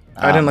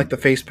 I didn't like the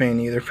face paint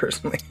either,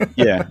 personally.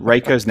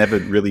 Reiko's never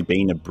really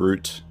been a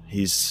brute.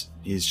 He's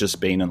just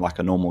been like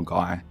a normal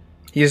guy.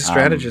 He's a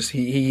strategist.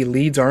 He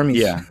leads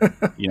armies.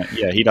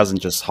 He doesn't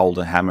just hold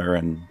a hammer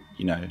and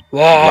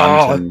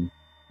run.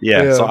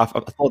 So I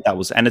thought that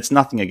was, and it's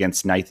nothing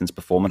against Nathan's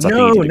performance. I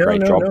think he did a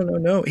great job.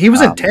 No. He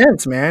was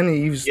intense, man.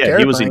 He was terrifying.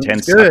 He was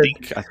intense.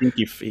 I think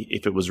if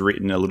it was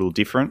written a little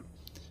different,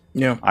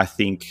 I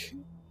think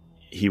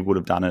he would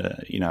have done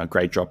a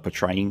great job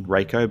portraying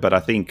Reiko. But I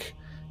think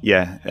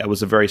it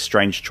was a very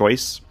strange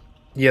choice.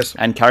 Yes,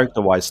 and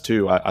character-wise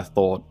too, I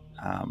thought.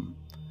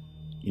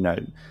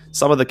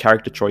 Some of the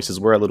character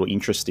choices were a little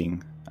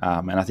interesting,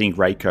 and I think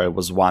Reiko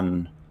was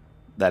one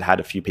that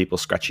had a few people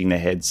scratching their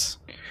heads.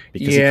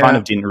 because he kind Yeah,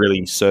 of didn't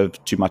really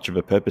serve too much of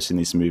a purpose in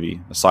this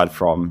movie, aside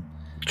from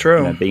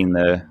true. being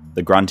the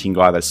grunting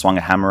guy that swung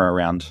a hammer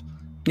around.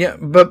 Yeah,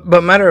 but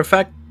matter of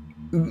fact,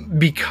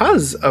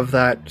 because of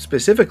that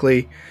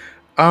specifically,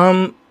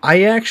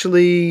 I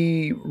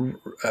actually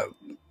uh,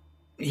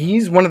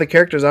 he's one of the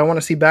characters I want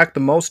to see back the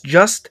most,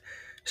 just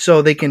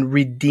so they can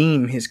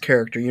redeem his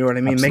character. You know what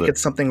I mean? Make it Absolutely.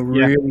 something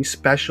Yeah, really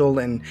special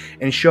and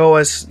show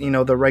us, the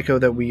Reiko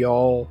that we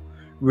all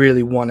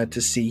really wanted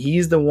to see.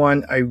 He's the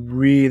one I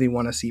really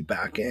want to see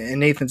back. And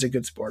Nathan's a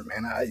good sport,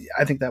 man.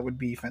 I think that would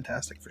be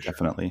fantastic for sure.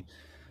 definitely.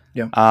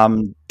 Yeah.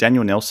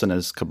 Daniel Nelson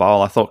as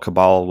Cabal. I thought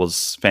Cabal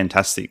was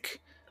fantastic.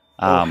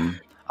 Oh,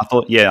 I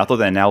thought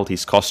they nailed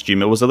his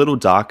costume. It was a little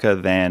darker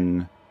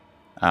than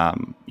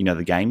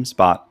the games,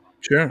 but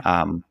sure.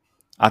 um,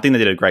 I think they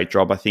did a great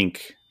job. I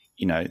think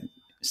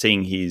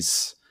seeing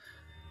his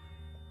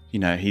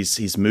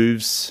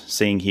moves,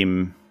 seeing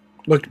him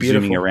Looked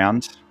zooming beautiful.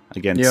 around Yeah.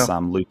 against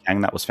Liu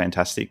Kang, that was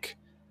fantastic.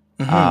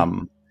 Hmm.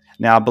 Um,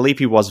 Now I believe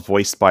he was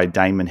voiced by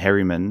Damon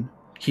Herriman.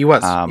 He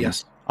was. Um,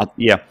 Yes.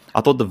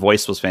 I thought the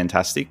voice was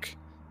fantastic,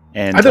 I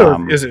and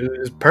thought it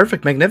was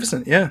perfect,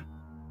 magnificent. Yeah.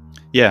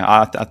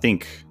 yeah, I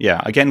think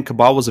again,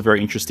 Cabal was a very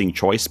interesting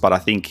choice, but I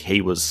think he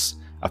was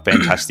a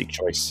fantastic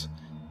choice,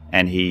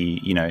 and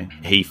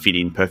he fit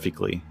in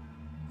perfectly.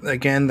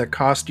 Again, the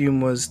costume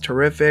was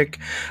terrific.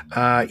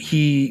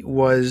 He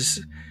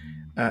was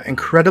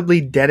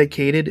incredibly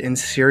dedicated and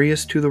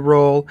serious to the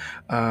role.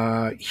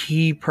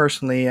 He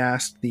personally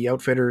asked the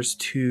outfitters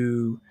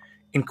to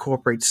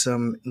incorporate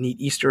some neat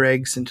Easter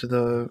eggs into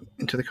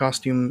the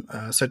costume,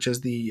 such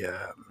as the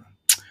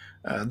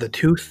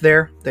tooth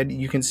there that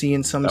you can see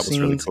in some That was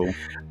really scenes.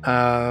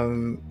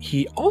 cool.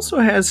 He also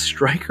has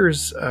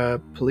Stryker's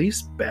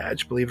police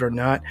badge, believe it or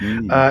not.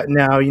 Mm,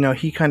 Now,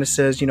 he kind of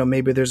says,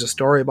 maybe there's a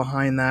story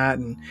behind that,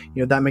 and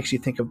that makes you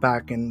think of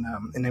back in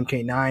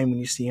MK9 when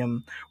you see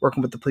him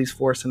working with the police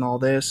force and all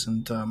this,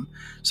 and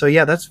so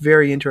yeah, that's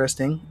very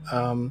interesting.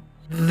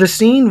 The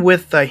scene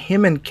with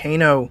him and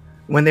Kano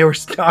when they were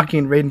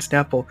stalking Raiden's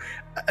temple,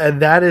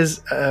 that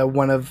is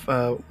one of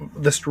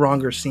the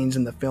stronger scenes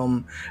in the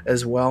film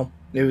as well.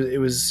 It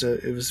was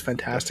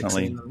fantastic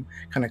seeing definitely. them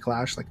kind of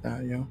clash like that.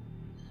 And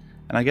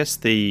I guess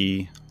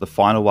the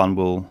final one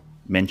we'll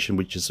mention,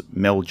 which is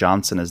Mel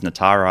Johnson as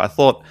Natara. I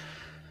thought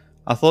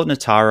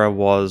Natara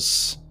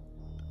was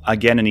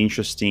again an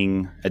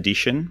interesting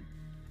addition,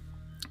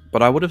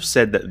 but I would have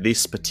said that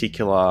this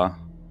particular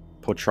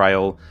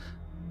portrayal,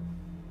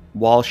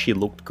 while she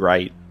looked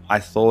great, I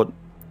thought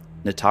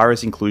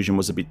Natara's inclusion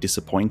was a bit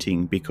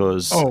disappointing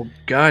because Oh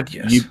God,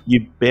 you yes.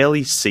 you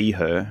barely see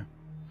her,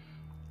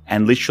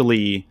 and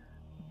literally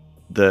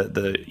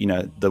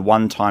the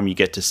one time you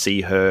get to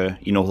see her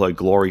in all her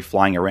glory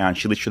flying around,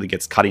 she literally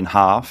gets cut in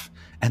half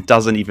and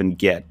doesn't even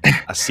get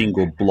a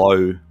single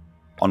blow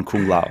on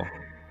Kung Lao.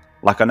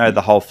 Like, I know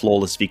the whole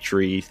flawless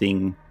victory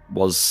thing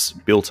was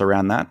built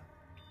around that,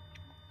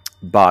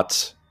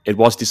 but it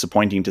was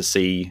disappointing to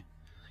see.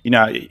 He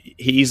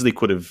easily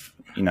could have,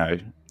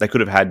 they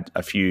could have had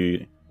a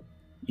few,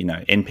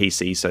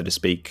 NPCs, so to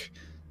speak.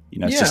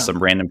 It's just Yeah,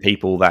 some random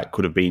people that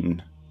could have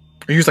been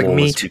or use like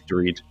flawless meat.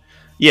 victoried.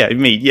 Yeah,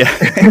 me, yeah.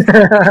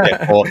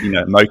 Yeah, or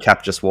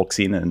mocap just walks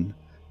in and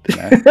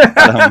but,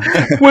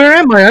 Where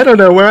am I? I don't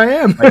know where I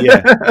am. but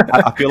yeah,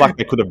 I feel like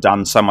they could have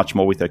done so much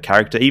more with her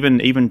character,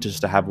 even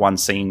just to have one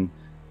scene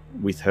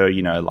with her,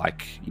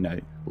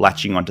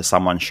 latching onto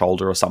someone's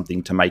shoulder or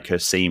something to make her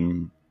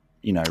seem,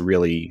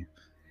 really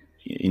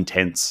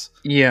intense.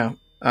 Yeah.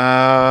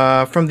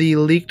 From the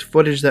leaked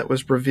footage that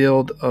was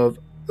revealed of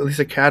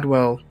Lisa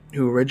Cadwell,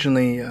 who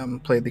originally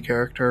played the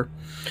character,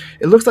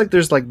 it looks like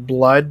there's like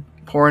blood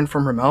pouring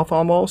from her mouth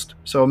almost.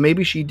 So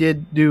maybe she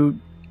did do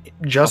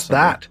just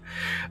Possibly.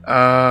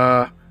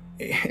 that.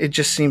 It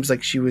just seems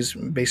like she was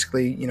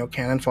basically,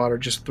 cannon fodder,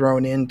 just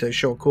thrown in to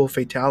show a cool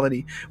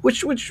fatality,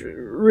 which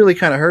really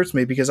kind of hurts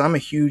me because I'm a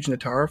huge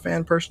Natara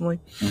fan personally,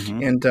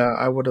 Hmm. and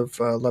I would have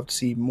loved to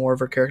see more of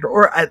her character,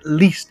 or at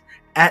least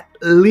a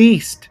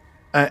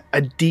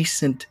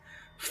decent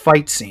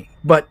fight scene.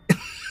 But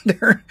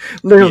there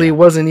literally Yeah,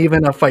 wasn't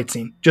even a fight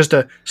scene; just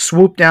a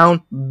swoop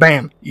down,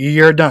 bam,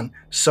 you're done.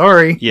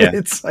 Sorry, yeah,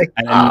 it's like,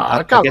 and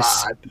I come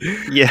guess on.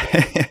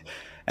 yeah,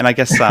 and I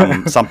guess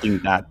something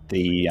that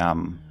the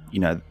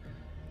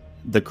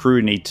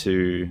crew need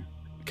to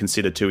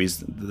consider too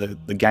is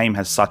the game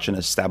has such an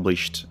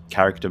established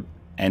character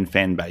and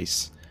fan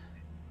base,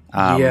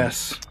 um,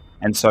 Yes,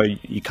 and so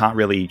you can't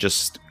really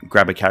just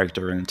grab a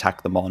character and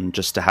attack them on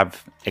just to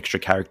have extra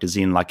characters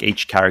in. Like,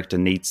 each character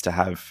needs to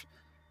have,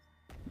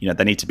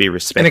 they need to be an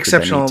respected. They need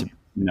exceptional. to,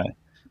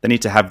 they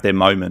need to have their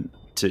moment.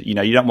 To you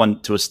don't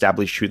want to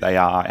establish who they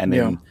are and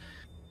Yeah. then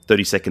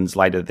 30 seconds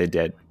later they're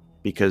dead,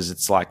 because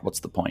it's like,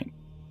 what's the point?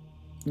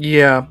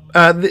 Yeah,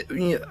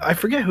 I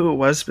forget who it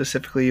was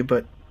specifically,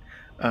 but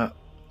uh,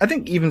 I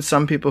think even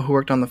some people who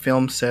worked on the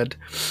film said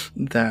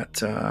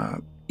that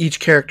each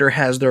character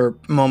has their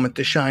moment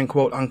to shine,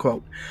 quote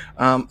unquote.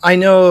 I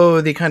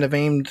know they kind of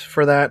aimed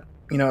for that,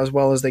 as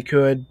well as they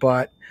could,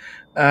 but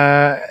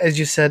As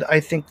you said, I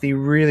think they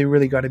really,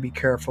 really got to be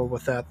careful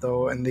with that,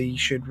 though, and they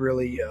should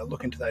really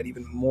look into that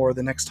even more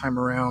the next time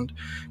around,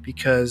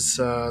 because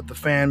the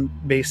fan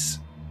base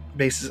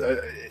is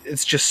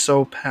it's just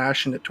so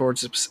passionate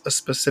towards a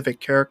specific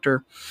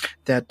character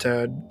that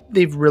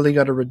they've really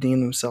got to redeem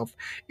themselves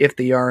if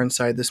they are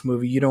inside this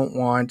movie. You don't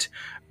want,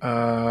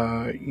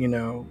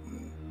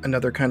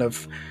 another kind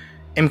of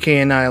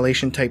MK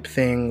Annihilation type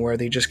thing where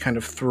they just kind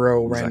of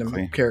throw random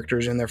Exactly.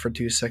 characters in there for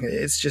 2 seconds.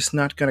 It's just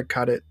not going to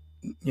cut it.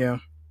 Yeah,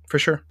 for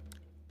sure.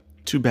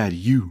 Too bad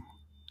you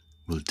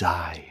will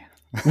die.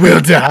 Will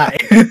die.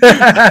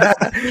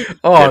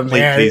 Oh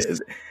Yeah, man,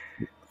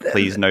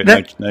 please, no,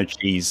 that no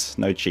cheese,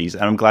 no cheese.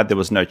 And I'm glad there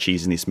was no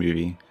cheese in this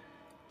movie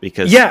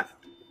because, yeah.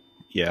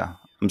 yeah,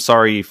 I'm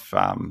sorry if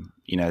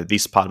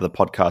this part of the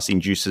podcast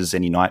induces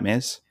any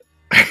nightmares.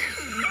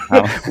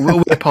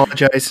 We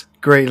apologize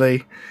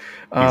greatly.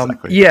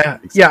 Exactly. Yeah,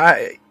 Exactly.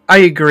 yeah, I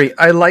agree.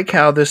 I like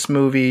how this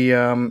movie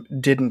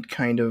didn't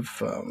kind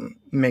of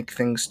make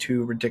things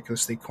too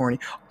ridiculously corny.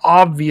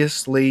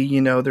 Obviously,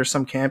 there's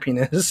some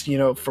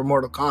campiness, for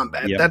Mortal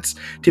Kombat. Yep. That's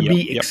to Yep.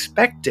 be Yep.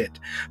 expected,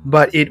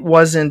 but it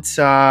wasn't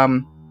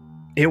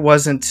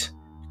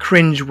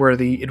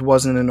cringeworthy. It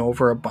wasn't an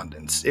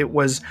overabundance. It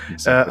was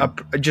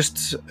Exactly.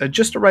 just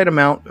a right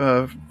amount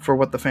for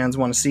what the fans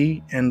want to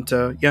see. And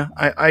yeah,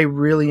 I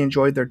really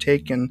enjoyed their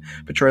take and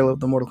portrayal of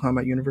the Mortal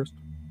Kombat universe.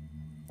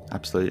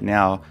 Absolutely.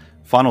 Now,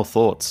 final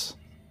thoughts.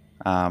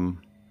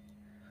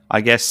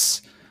 I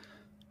guess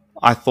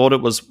I thought it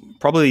was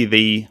probably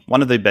the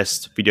one of the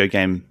best video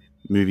game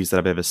movies that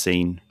I've ever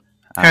seen.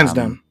 Hands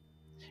down.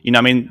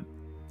 I mean,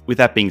 with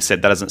that being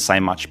said, that doesn't say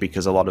much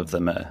because a lot of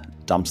them are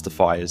dumpster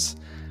fires.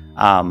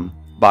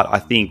 But I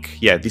think,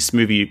 yeah, this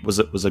movie was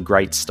a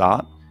great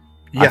start.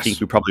 I think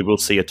Yes. we probably will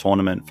see a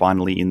tournament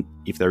finally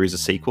if there is a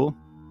sequel.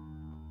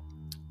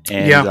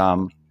 And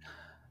Yeah.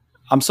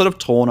 I'm sort of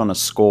torn on a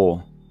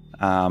score.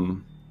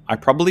 I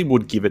probably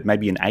would give it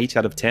maybe an 8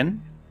 out of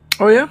 10.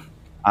 Oh yeah.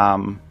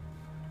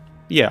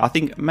 Yeah, I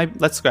think maybe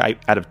let's go 8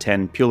 out of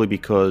 10 purely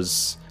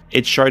because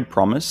it showed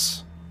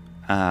promise.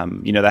 They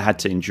had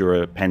to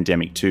endure a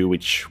pandemic too,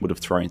 which would have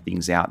thrown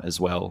things out as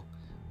well.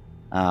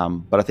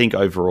 But I think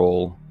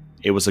overall,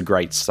 it was a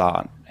great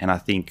start. And I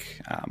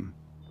think,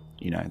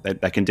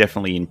 they can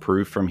definitely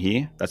improve from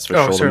here. That's for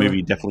Oh, sure. The certainly.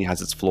 movie definitely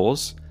has its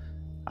flaws.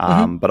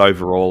 Hmm. But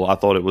overall, I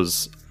thought it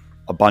was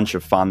a bunch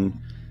of fun.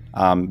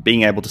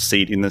 Being able to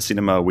see it in the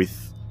cinema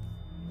with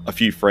a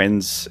few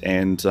friends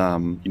and,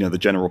 the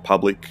general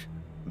public,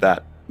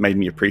 that made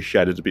me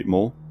appreciate it a bit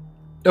more.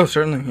 Oh,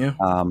 certainly.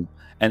 Yeah.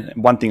 And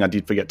one thing I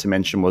did forget to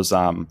mention was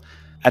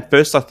at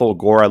first I thought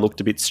Goro looked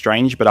a bit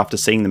strange, but after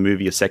seeing the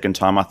movie a second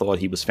time, I thought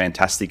he was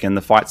fantastic, and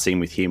the fight scene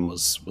with him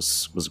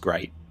was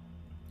great.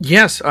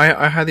 Yes,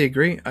 I highly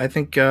agree. I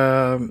think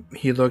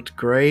he looked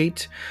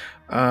great.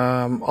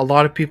 A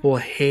lot of people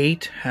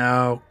hate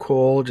how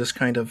Cole just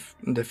kind of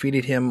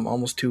defeated him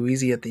almost too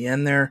easy at the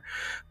end there,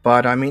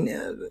 but I mean,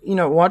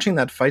 watching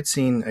that fight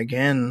scene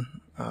again,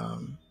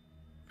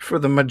 for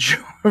the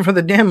for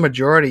the damn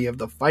majority of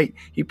the fight,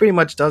 he pretty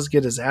much does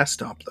get his ass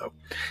stomped though,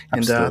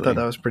 and I thought Absolutely,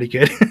 that was pretty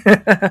good.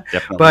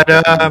 definitely, but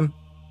definitely.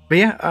 but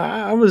yeah,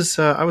 I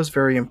was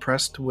very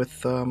impressed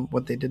with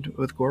what they did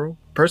with Goro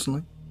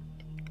personally.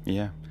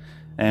 Yeah.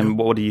 Yeah. And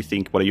what do you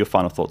think? What are your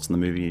final thoughts on the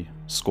movie,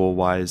 score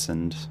wise?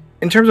 And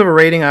In terms of a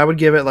rating, I would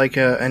give it like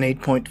an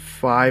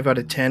 8.5 out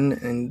of 10,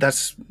 and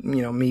that's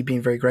me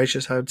being very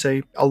gracious. I would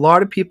say a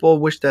lot of people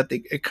wish that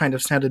it kind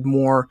of sounded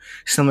more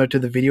similar to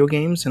the video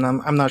games, and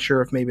I'm not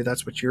sure if maybe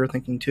that's what you're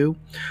thinking too.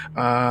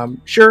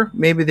 Sure,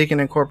 maybe they can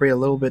incorporate a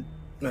little bit,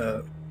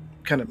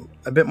 kind of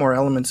a bit more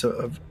elements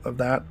of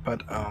that,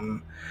 but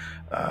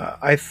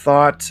I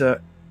thought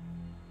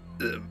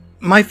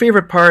my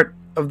favorite part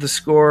of the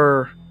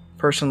score,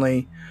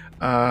 personally,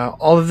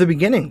 all of the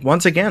beginning,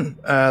 once again,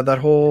 that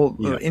whole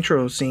yeah,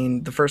 intro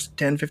scene, the first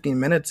 10, 15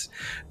 minutes,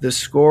 the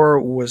score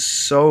was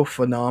so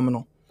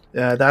phenomenal.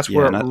 That's yeah,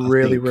 where and it I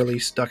really, think really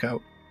stuck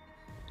out.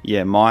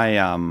 yeah, my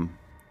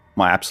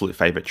absolute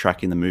favorite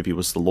track in the movie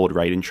was the Lord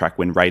Raiden track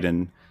when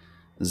Raiden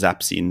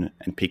zaps in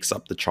and picks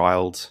up the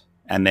child,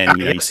 and Ah, then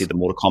you see yes. the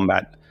Mortal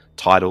Kombat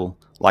title.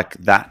 Like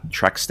that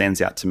track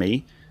stands out to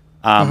me.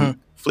 Hmm.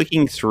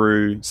 Flicking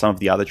through some of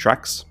the other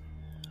tracks,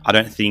 I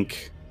don't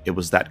think it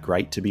was that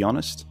great, to be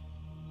honest.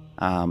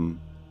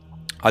 Um,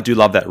 I do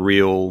love that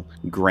real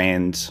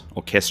grand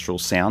orchestral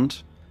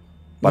sound,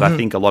 but I Hmm.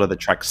 think a lot of the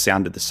tracks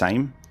sounded the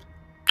same.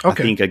 I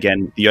Okay. think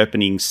again the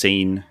opening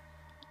scene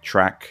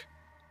track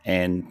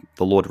and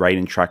the Lord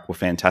Raiden track were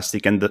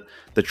fantastic, and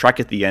the track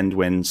at the end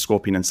when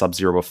Scorpion and Sub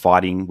Zero were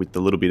fighting with the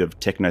little bit of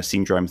techno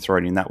syndrome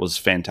thrown in, that was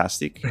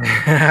fantastic.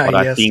 But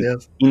I Yes, think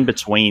yes. in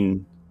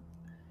between,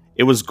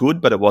 it was good,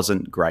 but it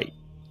wasn't great.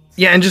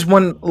 Yeah, and just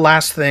one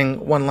last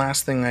thing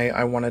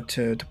I wanted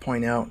to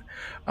point out,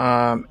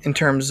 in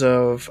terms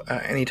of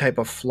any type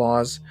of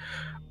flaws.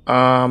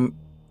 Um,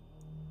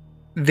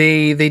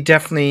 they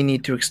definitely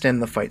need to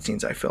extend the fight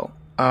scenes. I feel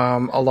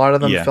A lot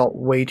of them Yeah, felt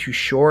way too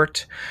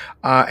short,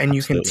 and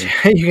you can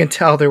absolutely. you can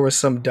tell there was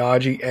some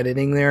dodgy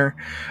editing there.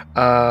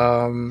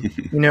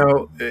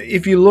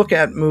 If you look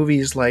at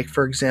movies like,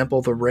 for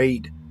example, The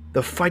Raid,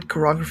 the fight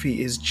choreography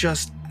is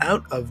just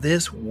out of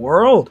this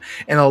world,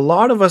 and a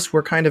lot of us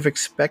were kind of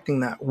expecting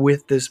that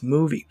with this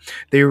movie.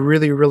 They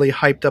really, really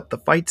hyped up the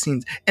fight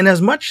scenes, and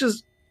as much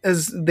as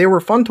they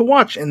were fun to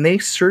watch, and they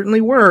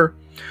certainly were,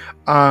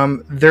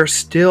 they're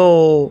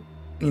still,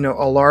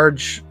 a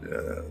large.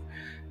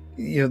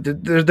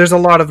 There's a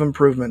lot of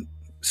improvement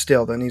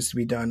still that needs to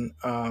be done.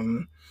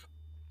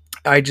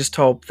 I just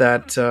hope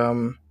that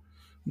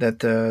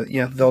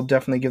they'll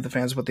definitely give the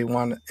fans what they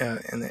want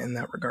in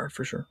that regard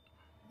for sure.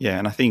 Yeah,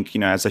 and I think,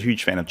 as a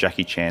huge fan of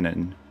Jackie Chan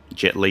and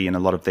Jet Li and a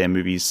lot of their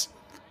movies,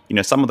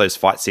 some of those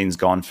fight scenes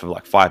go on for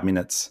like 5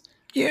 minutes,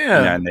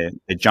 Yeah, and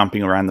they're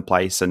jumping around the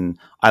place. And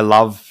I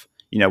love,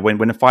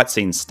 when a fight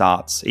scene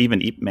starts,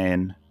 even Ip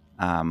Man,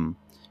 a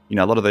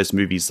lot of those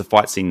movies, the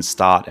fight scenes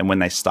start, and when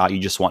they start, you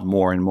just want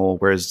more and more.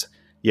 Whereas,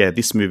 yeah,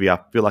 this movie, I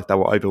feel like they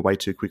were over way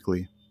too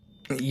quickly.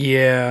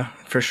 yeah,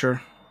 for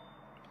sure.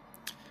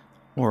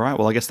 All right,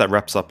 well, I guess that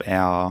wraps up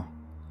our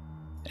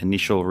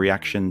initial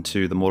reaction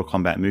to the Mortal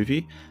Kombat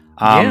movie.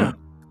 Yeah,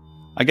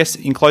 I guess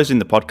in closing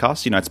the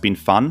podcast, it's been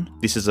fun.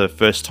 This is a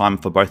first time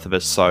for both of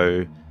us,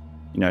 so,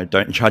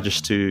 don't judge us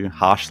too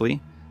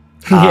harshly.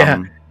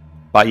 yeah,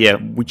 But yeah,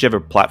 whichever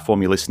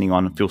platform you're listening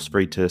on, feel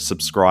free to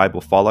subscribe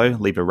or follow,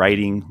 leave a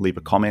rating, leave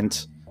a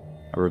comment,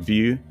 a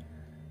review.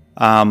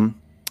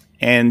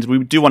 And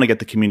we do want to get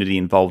the community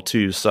involved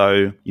too.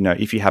 So,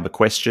 if you have a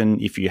question,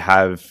 if you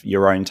have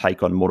your own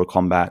take on Mortal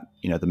Kombat,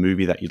 the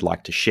movie that you'd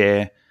like to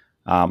share,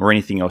 or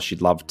anything else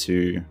you'd love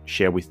to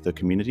share with the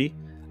community,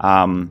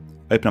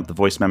 open up the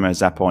voice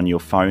memos app on your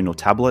phone or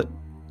tablet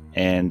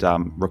and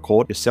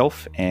record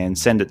yourself and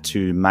send it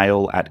to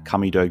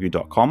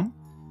mail@kamidogu.com.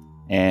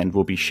 And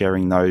we'll be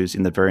sharing those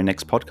in the very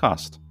next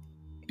podcast.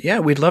 yeah.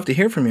 We'd love to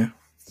hear from you.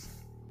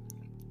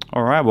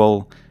 All right.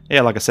 Well, yeah,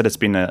 like I said, it's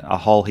been a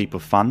whole heap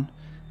of fun.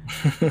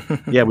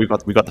 Yeah, we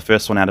got the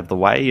first one out of the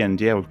way,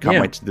 and yeah, we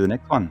can't wait to do the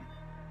next one.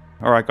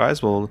 All right,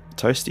 guys. Well,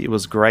 Toasty, it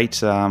was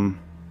great, having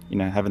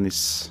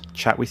this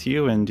chat with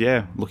you, and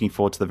yeah, looking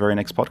forward to the very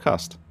next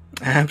podcast.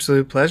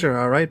 Absolute pleasure.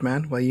 All right,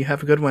 man. Well, you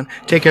have a good one.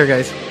 Take care,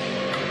 guys.